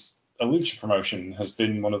Pro is a lucha promotion, has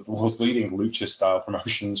been one of the world's leading lucha style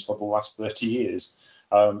promotions for the last 30 years.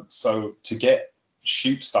 So to get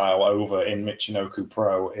shoot style over in Michinoku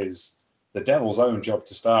Pro is the devil's own job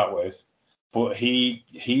to start with. But he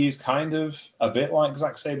is kind of a bit like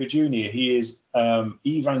Zack Sabre Jr. He is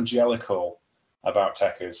evangelical about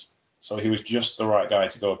Tekkers. So he was just the right guy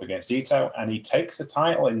to go up against Ito, and he takes the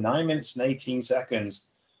title in 9 minutes and 18 seconds.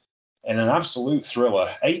 In an absolute thriller,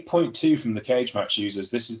 8.2 from the cage match users.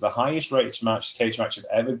 This is the highest rated cage match I've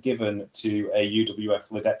ever given to a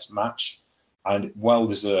UWF LIDET match, and well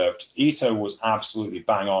deserved. Ito was absolutely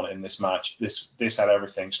bang on in this match. This had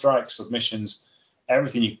everything: strikes, submissions,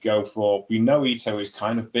 everything you could go for. We know Ito is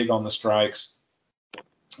kind of big on the strikes,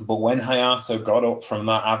 but when Hayato got up from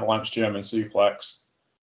that avalanche German suplex,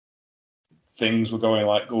 things were going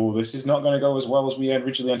like, oh, this is not going to go as well as we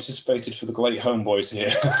originally anticipated for the GLEAT homeboys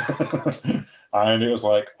here. And it was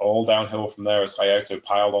like all downhill from there as Hayato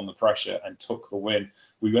piled on the pressure and took the win.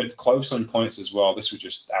 We went close on points as well. This was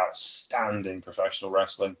just outstanding professional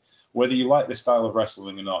wrestling. Whether you like this style of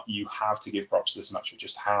wrestling or not, you have to give props to this match for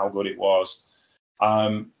just how good it was.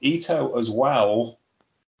 Ito as well,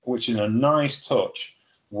 which in a nice touch,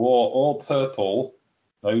 wore all purple.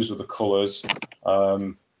 Those were the colours.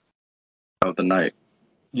 Of the night.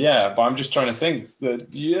 Yeah, but I'm just trying to think.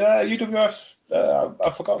 UWF.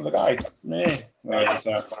 I've forgotten the guy. Where is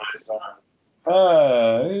that?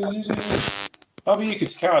 Nobuyuki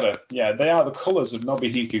Takada. Yeah, they are the colours of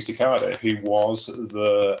Nobuyuki Takada, who was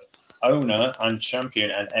the owner and champion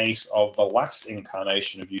and ace of the last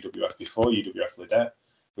incarnation of UWF before UWF LIDET,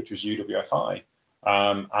 which was UWFI.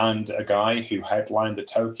 And a guy who headlined the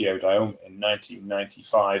Tokyo Dome in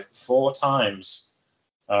 1995 4 times.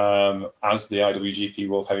 As the IWGP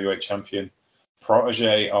World Heavyweight Champion,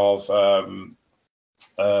 protege of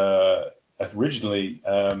originally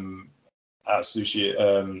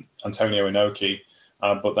Antonio Inoki,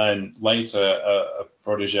 but then later a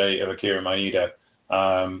protege of Akira Maeda,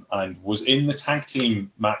 and was in the tag team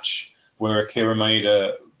match where Akira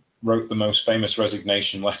Maeda wrote the most famous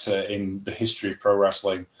resignation letter in the history of pro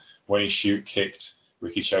wrestling when he shoot kicked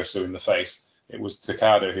Riki Choso in the face. It was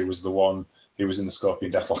Takada who was the one. He was in the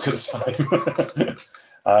Scorpion Deathlock at the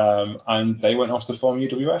time. And they went off to form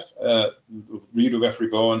UWF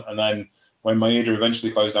Reborn. And then when Maeda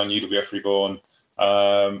eventually closed down UWF Reborn,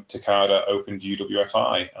 Takada opened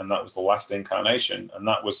UWFI. And that was the last incarnation. And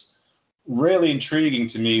that was really intriguing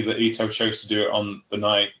to me that Ito chose to do it on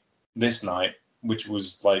this night, which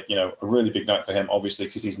was like, a really big night for him, obviously,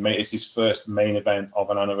 because it's his first main event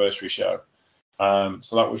of an anniversary show.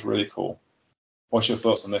 So that was really cool. What's your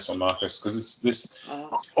thoughts on this one, Marcus? Because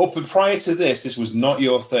prior to this was not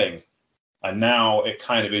your thing, and now it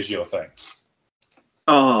kind of is your thing.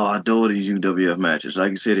 Oh, I adore these UWF matches.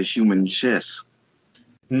 Like you said, it's human chess.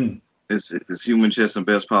 It's human chess in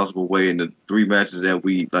the best possible way. And the 3 matches that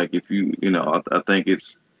we like, if I think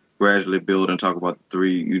it's gradually build and talk about the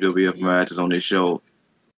 3 UWF matches on this show.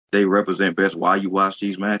 They represent best why you watch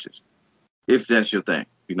these matches, if that's your thing.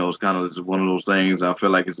 It's kind of one of those things. I feel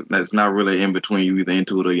like it's not really in between. You either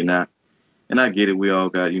into it or you're not. And I get it. We all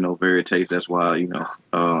got, varied tastes. That's why, you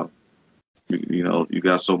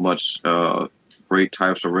got so much great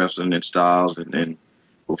types of wrestling and styles and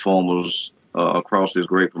performers across this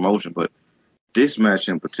great promotion. But this match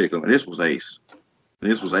in particular, this was ace.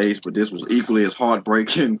 This was ace, but this was equally as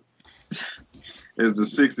heartbreaking as the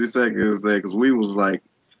 60 seconds there, because we was like,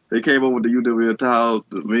 they came over with the UWF title,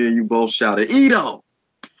 me and you both shouted, Ito!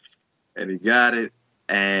 And he got it,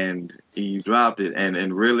 and he dropped it,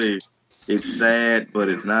 and really, it's sad, but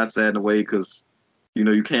it's not sad in a way, because, you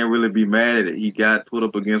know, you can't really be mad at it. He got put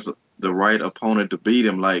up against the right opponent to beat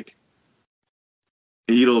him. Like,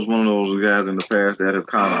 Ito's one of those guys in the past that have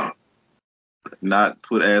kind of not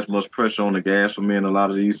put as much pressure on the gas for me in a lot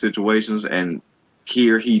of these situations, and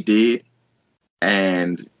here he did,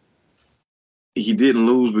 and he didn't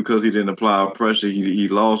lose because he didn't apply pressure. He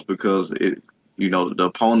lost because the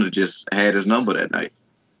opponent just had his number that night.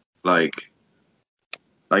 Like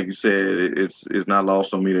you said, it's not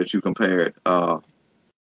lost on me that you compared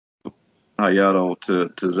Hayato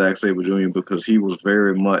to Zack Sabre Jr. because he was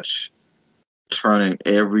very much turning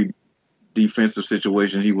every defensive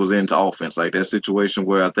situation he was into offense. Like that situation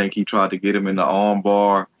where I think he tried to get him in the arm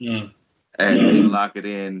bar and they lock it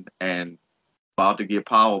in and about to get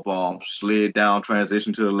power bomb, slid down,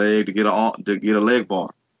 transition to the leg to get a leg bar,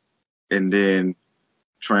 and then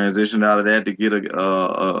transitioned out of that to get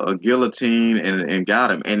a guillotine and got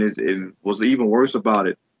him. And it was even worse about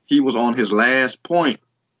it. He was on his last point.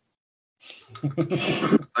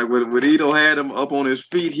 Like when Ito had him up on his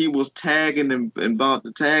feet, he was tagging him and about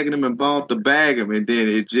to bag him, and then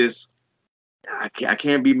it just I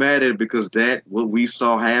can't be mad at it because what we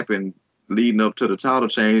saw happen leading up to the title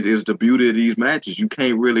change is the beauty of these matches. You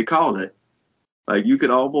can't really call it. Like you could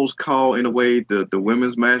almost call in a way the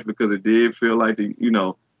women's match because it did feel like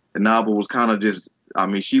Inaba was kind of just, I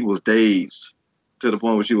mean, she was dazed to the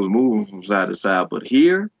point where she was moving from side to side. But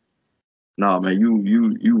here, no, man,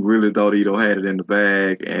 you really thought Ito had it in the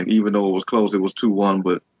bag, and even though it was close, it was 2-1.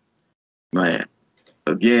 But man,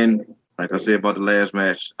 again, like I said about the last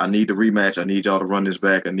match, I need the rematch. I need y'all to run this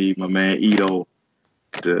back. I need my man Ito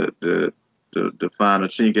to find a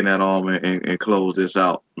chink in that arm and close this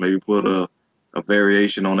out. Maybe put a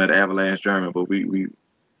variation on that Avalanche German. But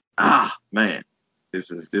man, this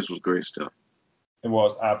was great stuff. It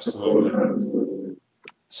was absolutely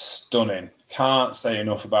stunning. Can't say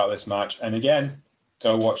enough about this match. And again,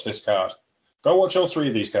 go watch this card. Go watch all three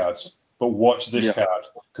of these cards, but watch this card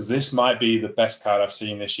because this might be the best card I've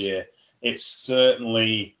seen this year. It's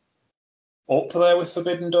certainly up there with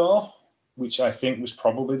Forbidden Door, which I think was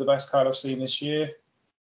probably the best card I've seen this year.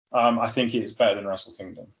 I think it's better than Wrestle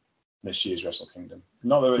Kingdom, this year's Wrestle Kingdom.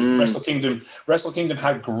 Not that Wrestle Kingdom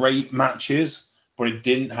had great matches, but it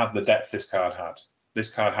didn't have the depth this card had.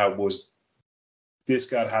 This card had,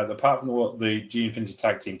 apart from the G Infinity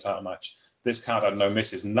Tag Team title match, this card had no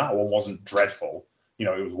misses, and that one wasn't dreadful. You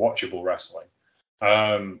know, it was watchable wrestling.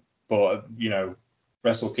 But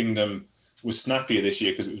Wrestle Kingdom was snappier this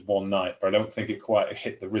year because it was one night, but I don't think it quite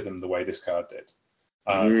hit the rhythm the way this card did.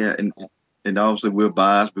 And obviously we're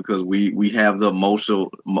biased because we have the emotional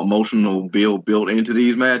built into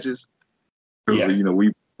these matches. Yeah.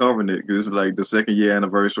 We covering it because it's like the 2nd year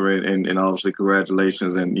anniversary, and obviously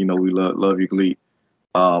congratulations, and we love you, GLEAT.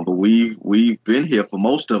 But we've been here for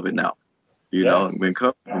most of it now. Been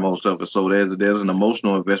covering for most of it. So there's an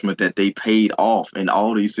emotional investment that they paid off in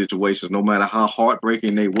all these situations, no matter how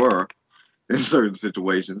heartbreaking they were. In certain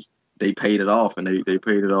situations, they paid it off, and they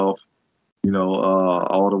paid it off,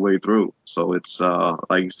 all the way through. So it's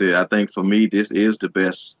like you said, I think for me, this is the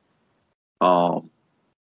best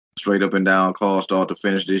straight up and down call start to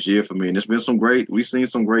finish this year for me. And it's been we've seen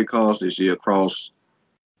some great calls this year across,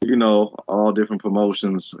 all different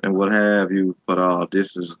promotions and what have you. But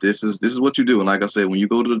this is what you do. And like I said, when you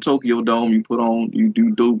go to the Tokyo Dome, you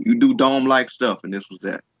do dome like stuff, and this was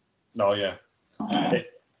that. Oh yeah.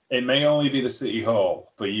 It may only be the City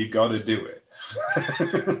Hall, but you got to do it.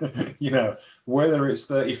 Whether it's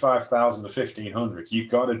 35,000 or 1,500, you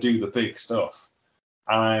got to do the big stuff.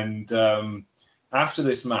 And after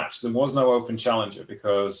this match, there was no open challenger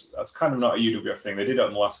because that's kind of not a UWF thing. They did it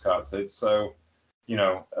on the last card. So,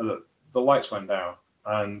 the lights went down.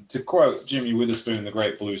 And to quote Jimmy Witherspoon, the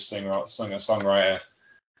great blues singer-songwriter,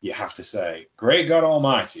 you have to say, "Great God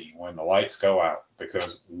Almighty," when the lights go out,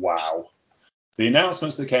 because wow. The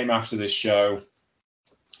announcements that came after this show,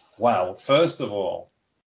 well, first of all,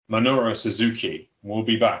 Minoru Suzuki will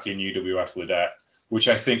be back in UWF Lidet, which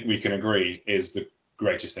I think we can agree is the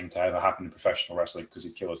greatest thing to ever happen in professional wrestling because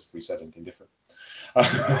he'd kill us if we said anything different.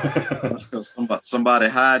 Somebody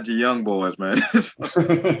hide your young boys, man.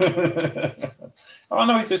 Oh,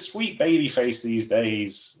 no, he's a sweet baby face these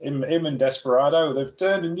days. Him and Desperado, they've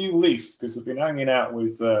turned a new leaf because they've been hanging out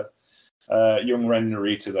with young Ren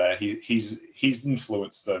Narita there. He's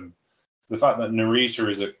influenced them. The fact that Narita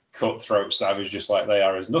is a cutthroat savage just like they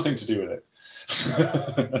are has nothing to do with it.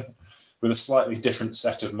 With a slightly different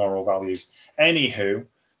set of moral values. Anywho,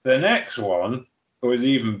 the next one was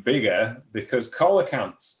even bigger because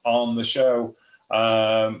Colicants on the show,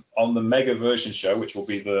 on the Mega Version show, which will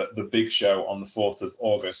be the big show on the 4th of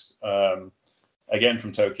August, again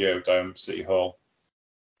from Tokyo Dome City Hall,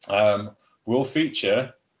 will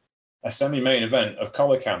feature a semi-main event of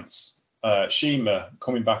Colicants. Shima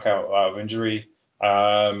coming back out of injury,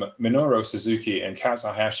 Minoru Suzuki and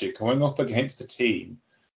Kazuha Hayashi going up against the team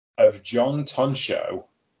of John Tonsho,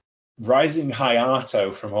 Rising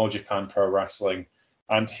Hayato from All Japan Pro Wrestling,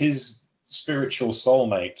 and his spiritual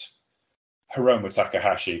soulmate, Hiromu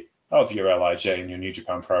Takahashi of your LIJ and your New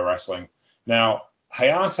Japan Pro Wrestling. Now,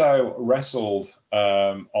 Hayato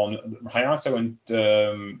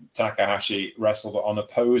and Takahashi wrestled on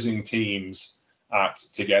opposing teams at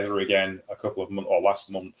Together Again a couple of months, or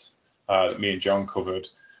last month, that me and John covered,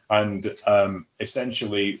 and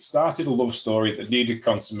essentially started a love story that needed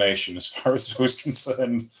consummation as far as I was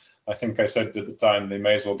concerned. I think I said at the time they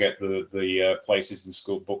may as well get the places in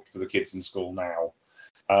school booked for the kids in school now.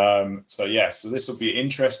 So this will be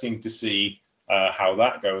interesting to see how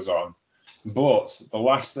that goes on. But the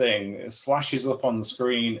last thing is flashes up on the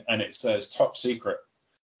screen and it says top secret.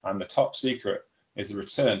 And the top secret is the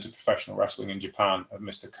return to professional wrestling in Japan of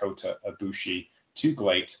Mr. Kota Ibushi to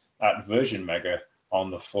GLEAT at Version Mega on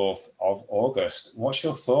the 4th of August. What's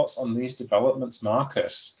your thoughts on these developments,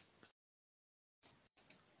 Marcus?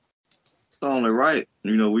 It's only right.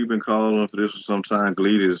 We've been calling for this for some time.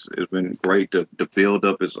 GLEAT has been great to build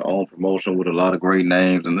up its own promotion with a lot of great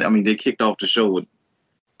names. And, they kicked off the show with,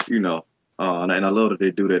 and I love that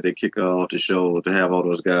they do that. They kick off the show to have all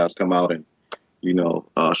those guys come out and,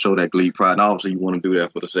 show that GLEAT pride. And obviously, you want to do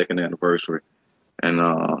that for the 2nd anniversary. And,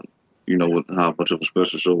 with how much of a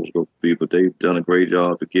special show it's going to be. But they've done a great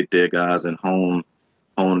job to get their guys and hone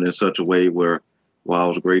in such a way where, while it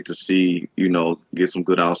was great to see, get some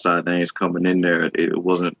good outside names coming in there, it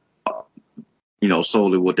wasn't,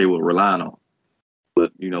 solely what they were relying on.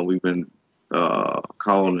 But, we've been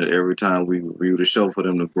calling it every time we review the show for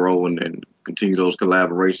them to grow and continue those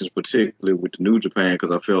collaborations, particularly with the New Japan,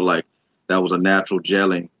 because I feel like that was a natural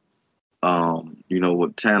gelling,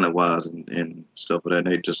 with talent-wise and stuff of that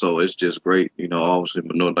nature. So it's just great. Obviously,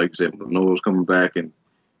 Minoru, like you said, Minoru's coming back, and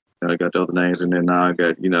I got the other names in there now. I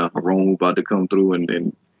got, Hiromu about to come through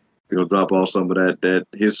and drop off some of that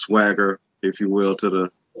his swagger, if you will, to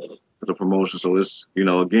the promotion. So it's,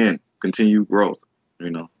 again, continued growth.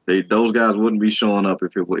 Those guys wouldn't be showing up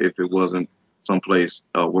if it wasn't someplace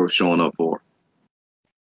worth showing up for.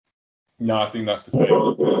 No, I think that's the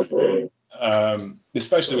thing.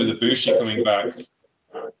 Especially with Ibushi coming back,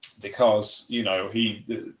 because he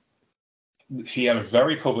had a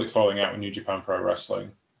very public falling out with New Japan Pro Wrestling,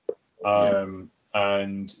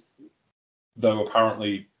 and though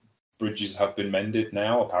apparently bridges have been mended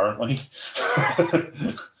now, apparently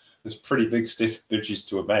there's pretty big stiff bridges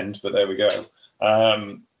to amend, but there we go.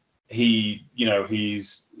 He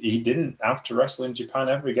didn't have to wrestle in Japan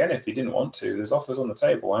ever again if he didn't want to. There's offers on the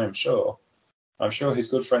table, I am sure. I'm sure his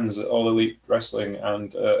good friends at All Elite Wrestling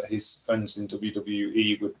and his friends in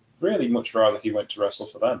WWE would really much rather he went to wrestle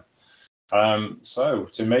for them. So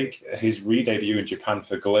to make his re-debut in Japan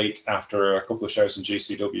for GLEAT after a couple of shows in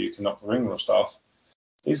GCW to knock the ring rust off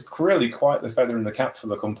is really quite the feather in the cap for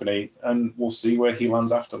the company, and we'll see where he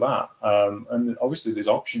lands after that. And obviously there's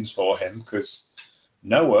options for him because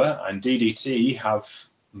Noah and DDT have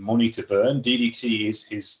money to burn. DDT is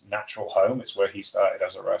his natural home. It's where he started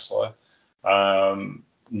as a wrestler.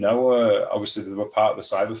 Noah, obviously, they were part of the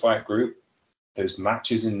Cyberfight group. There's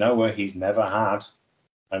matches in Noah he's never had,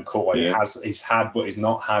 and he's had, but he's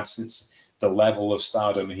not had since the level of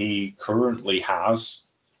stardom he currently has.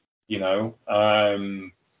 It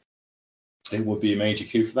would be a major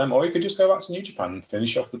coup for them, or he could just go back to New Japan and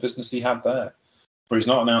finish off the business he had there. But he's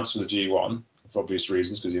not announced for the G1 for obvious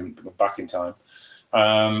reasons because he didn't come back in time.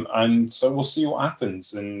 And so we'll see what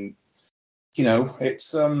happens. And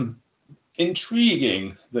it's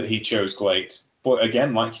intriguing that he chose GLEAT, but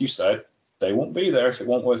again, like you said, they won't be there if it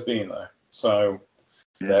won't worth being there. So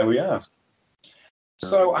there we are.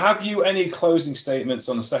 So have you any closing statements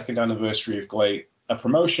on the 2nd anniversary of GLEAT, a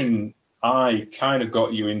promotion I kind of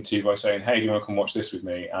got you into by saying, hey, do you want to come watch this with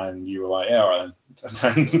me? And you were like, yeah, all right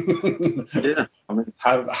then.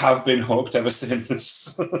 Have been hooked ever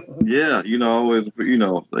since. Yeah, always,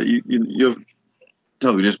 you've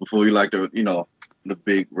told me this before, you like the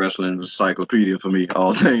big wrestling encyclopedia for me,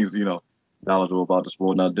 all things, knowledgeable about the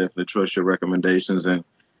sport, and I definitely trust your recommendations. And,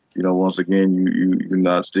 once again, you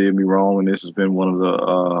not steered me wrong, and this has been one of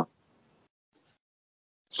the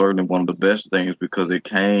certainly one of the best things because it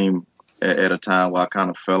came at a time where I kind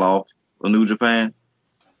of fell off of New Japan.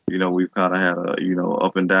 We've kind of had a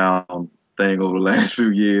up and down thing over the last few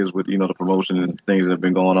years with the promotion and things that have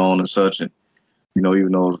been going on and such, and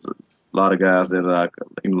even though a lot of guys that I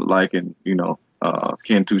like and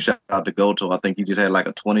Ken too, shout out to Goto. I think he just had like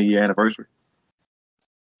a 20-year anniversary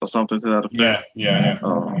or something to that effect. Yeah.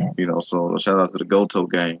 So shout out to the Goto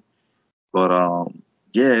gang. But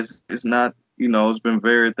yeah, it's not. It's been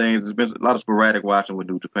varied things. It's been a lot of sporadic watching with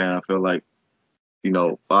New Japan. I feel like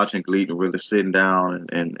watching GLEAT and really sitting down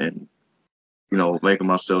and making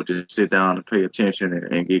myself just sit down and pay attention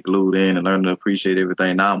and get glued in and learn to appreciate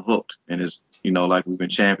everything. Now I'm hooked, and it's like we've been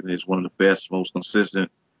championing. It's one of the best, most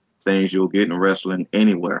consistent things you'll get in wrestling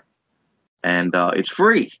anywhere, and it's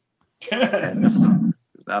free. And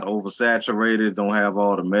it's not oversaturated. Don't have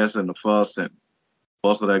all the mess and the fuss and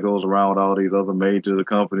bustle that goes around with all these other major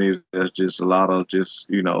companies. There's just a lot of just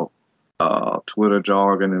Twitter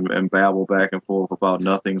jargon and babble back and forth about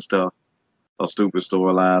nothing stuff or stupid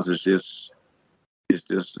storylines. It's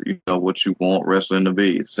just what you want wrestling to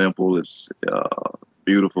be. It's simple, it's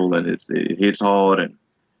beautiful, and it hits hard, and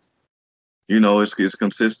it's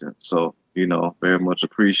consistent. So very much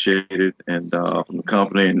appreciated, and from the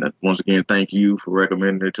company, and once again thank you for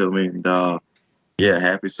recommending it to me. And yeah,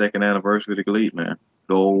 happy second anniversary to GLEAT, man.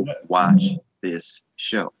 Go watch this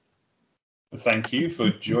show. Thank you for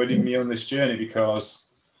joining me on this journey,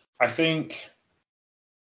 because I think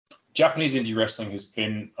Japanese indie wrestling has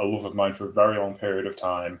been a love of mine for a very long period of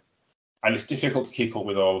time, and it's difficult to keep up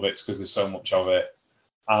with all of it because there's so much of it.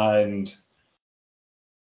 And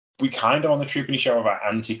we kind of on the Troopany show about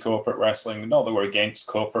anti-corporate wrestling. Not that we're against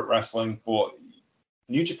corporate wrestling, but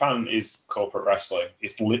New Japan is corporate wrestling.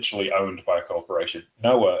 It's literally owned by a corporation.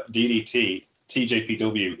 Noah, DDT,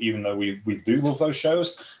 TJPW, even though we do love those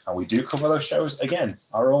shows and we do cover those shows, again,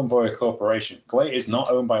 are owned by a corporation. GLEAT is not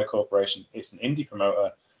owned by a corporation. It's an indie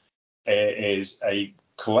promoter. It is a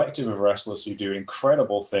collective of wrestlers who do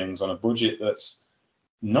incredible things on a budget that's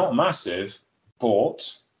not massive,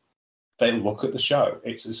 but they look at the show.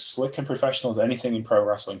 It's as slick and professional as anything in pro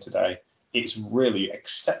wrestling today. It's really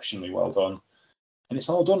exceptionally well done. And it's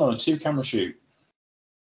all done on a 2-camera shoot.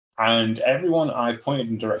 And everyone I've pointed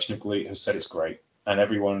in the direction of GLEAT has said it's great. And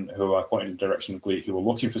everyone who I've pointed in the direction of GLEAT who were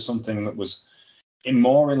looking for something that was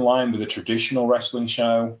more in line with a traditional wrestling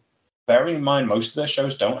show, bearing in mind most of their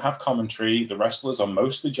shows don't have commentary, the wrestlers are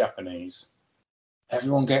mostly Japanese,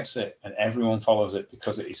 everyone gets it and everyone follows it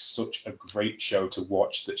because it is such a great show to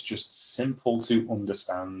watch that's just simple to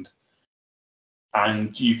understand.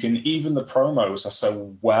 And even the promos are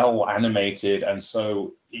so well animated, and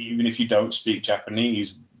so even if you don't speak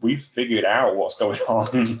Japanese, we've figured out what's going on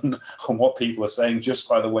and what people are saying just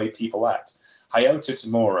by the way people act. Hayata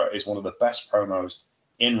Tamura is one of the best promos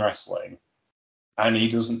in wrestling, and he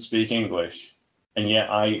doesn't speak English, and yet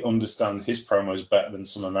I understand his promos better than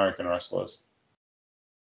some American wrestlers.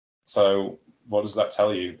 So what does that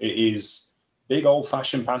tell you? It is big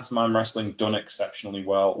old-fashioned pantomime wrestling done exceptionally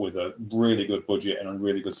well with a really good budget and a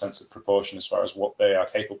really good sense of proportion as far as what they are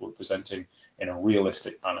capable of presenting in a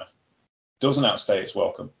realistic manner. Doesn't outstay its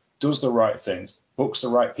welcome, does the right things, books the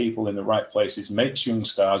right people in the right places, makes young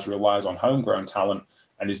stars, relies on homegrown talent,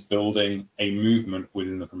 and is building a movement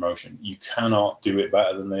within the promotion. You cannot do it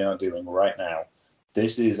better than they are doing right now.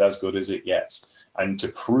 This is as good as it gets. And to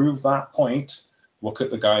prove that point, look at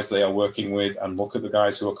the guys they are working with and look at the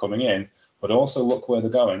guys who are coming in, but also look where they're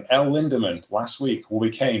going. El Lindemann last week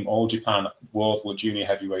became All Japan World Junior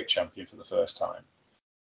Heavyweight Champion for the first time.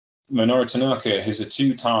 Minoru Tanaka is a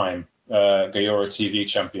 2-time Gaora TV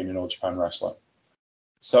champion in All Japan Wrestling.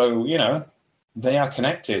 So, they are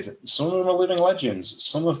connected. Some of them are living legends.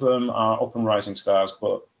 Some of them are up and rising stars,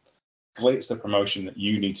 but GLEAT's the promotion that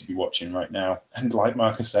you need to be watching right now. And like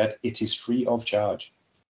Marcus said, it is free of charge.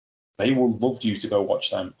 They will love you to go watch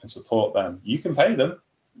them and support them. You can pay them.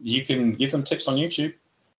 You can give them tips on YouTube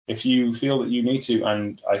if you feel that you need to,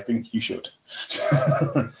 and I think you should,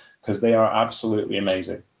 because they are absolutely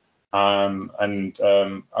amazing. I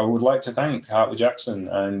would like to thank Hartley Jackson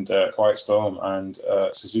and Quiet Storm and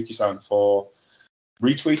Suzuki-san for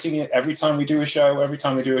retweeting it every time we do a show. Every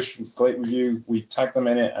time we do a GLEAT review, we tag them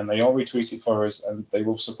in it, and they all retweet it for us, and they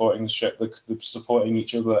will supporting supporting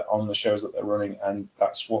each other on the shows that they're running, and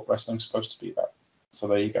that's what wrestling's supposed to be about. So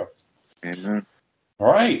there you go. Amen.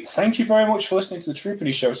 All right. Thank you very much for listening to the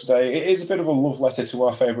Troopany show today. It is a bit of a love letter to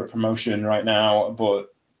our favourite promotion right now,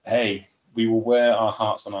 but hey, we will wear our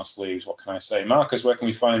hearts on our sleeves. What can I say? Marcus, where can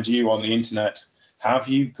we find you on the internet? Have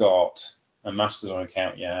you got a Mastodon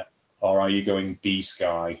account yet, or are you going B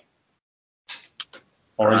Sky?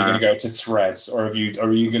 Or are you going to go to Threads? Or are you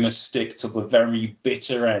going to stick to the very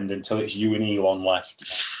bitter end until it's you and Elon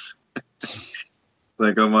left? I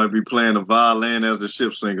think I might be playing the violin as the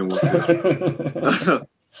ship sinking with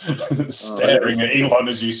this. Staring at Elon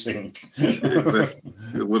as you sink.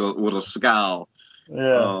 with a scowl.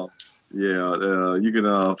 Yeah. You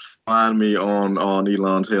can find me on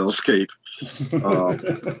Elon's hellscape.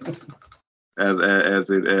 As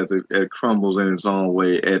it crumbles in its own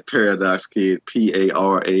way at Paradox Kid, PARADOXKID,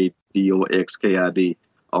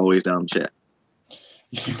 always down the chat.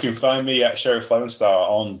 You can find me at Sheriff Lone Star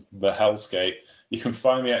on the Hellscape. You can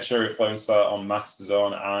find me at Sheriff Lone Star on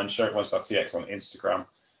Mastodon and Sheriff Lone Star TX on Instagram.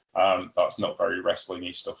 That's not very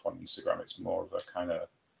wrestling-y stuff on Instagram. It's more of a kind of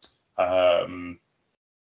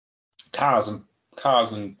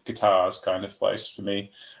cars and guitars kind of place for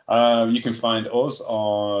me. You can find us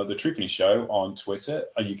on the Troopany Show on Twitter.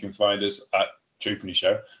 You can find us at Troopany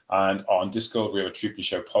Show, and on Discord we have a Troopany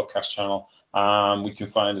Show podcast channel. We can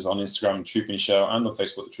find us on Instagram, Troopany Show, and on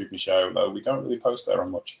Facebook, the Troopany Show, though we don't really post there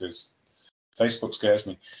on much because Facebook scares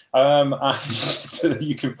me. And so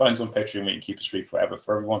you can find us on Patreon. We can keep it free forever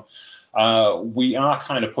for everyone. We are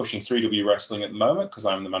kind of pushing 3W Wrestling at the moment because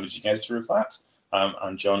I'm the managing editor of that.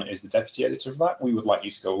 And John is the deputy editor of that. We would like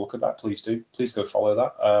you to go look at that. Please do. Please go follow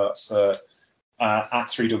that. It's at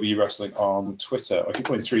 3W Wrestling on Twitter. If you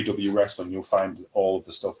go in 3W Wrestling, you'll find all of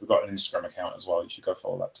the stuff. We've got an Instagram account as well. You should go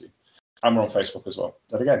follow that too. And we're on Facebook as well.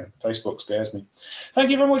 But again, Facebook scares me. Thank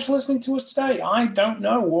you very much for listening to us today. I don't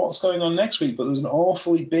know what's going on next week, but there was an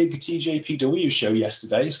awfully big TJPW show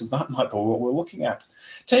yesterday, so that might be what we're looking at.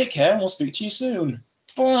 Take care, and we'll speak to you soon.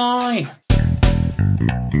 Bye.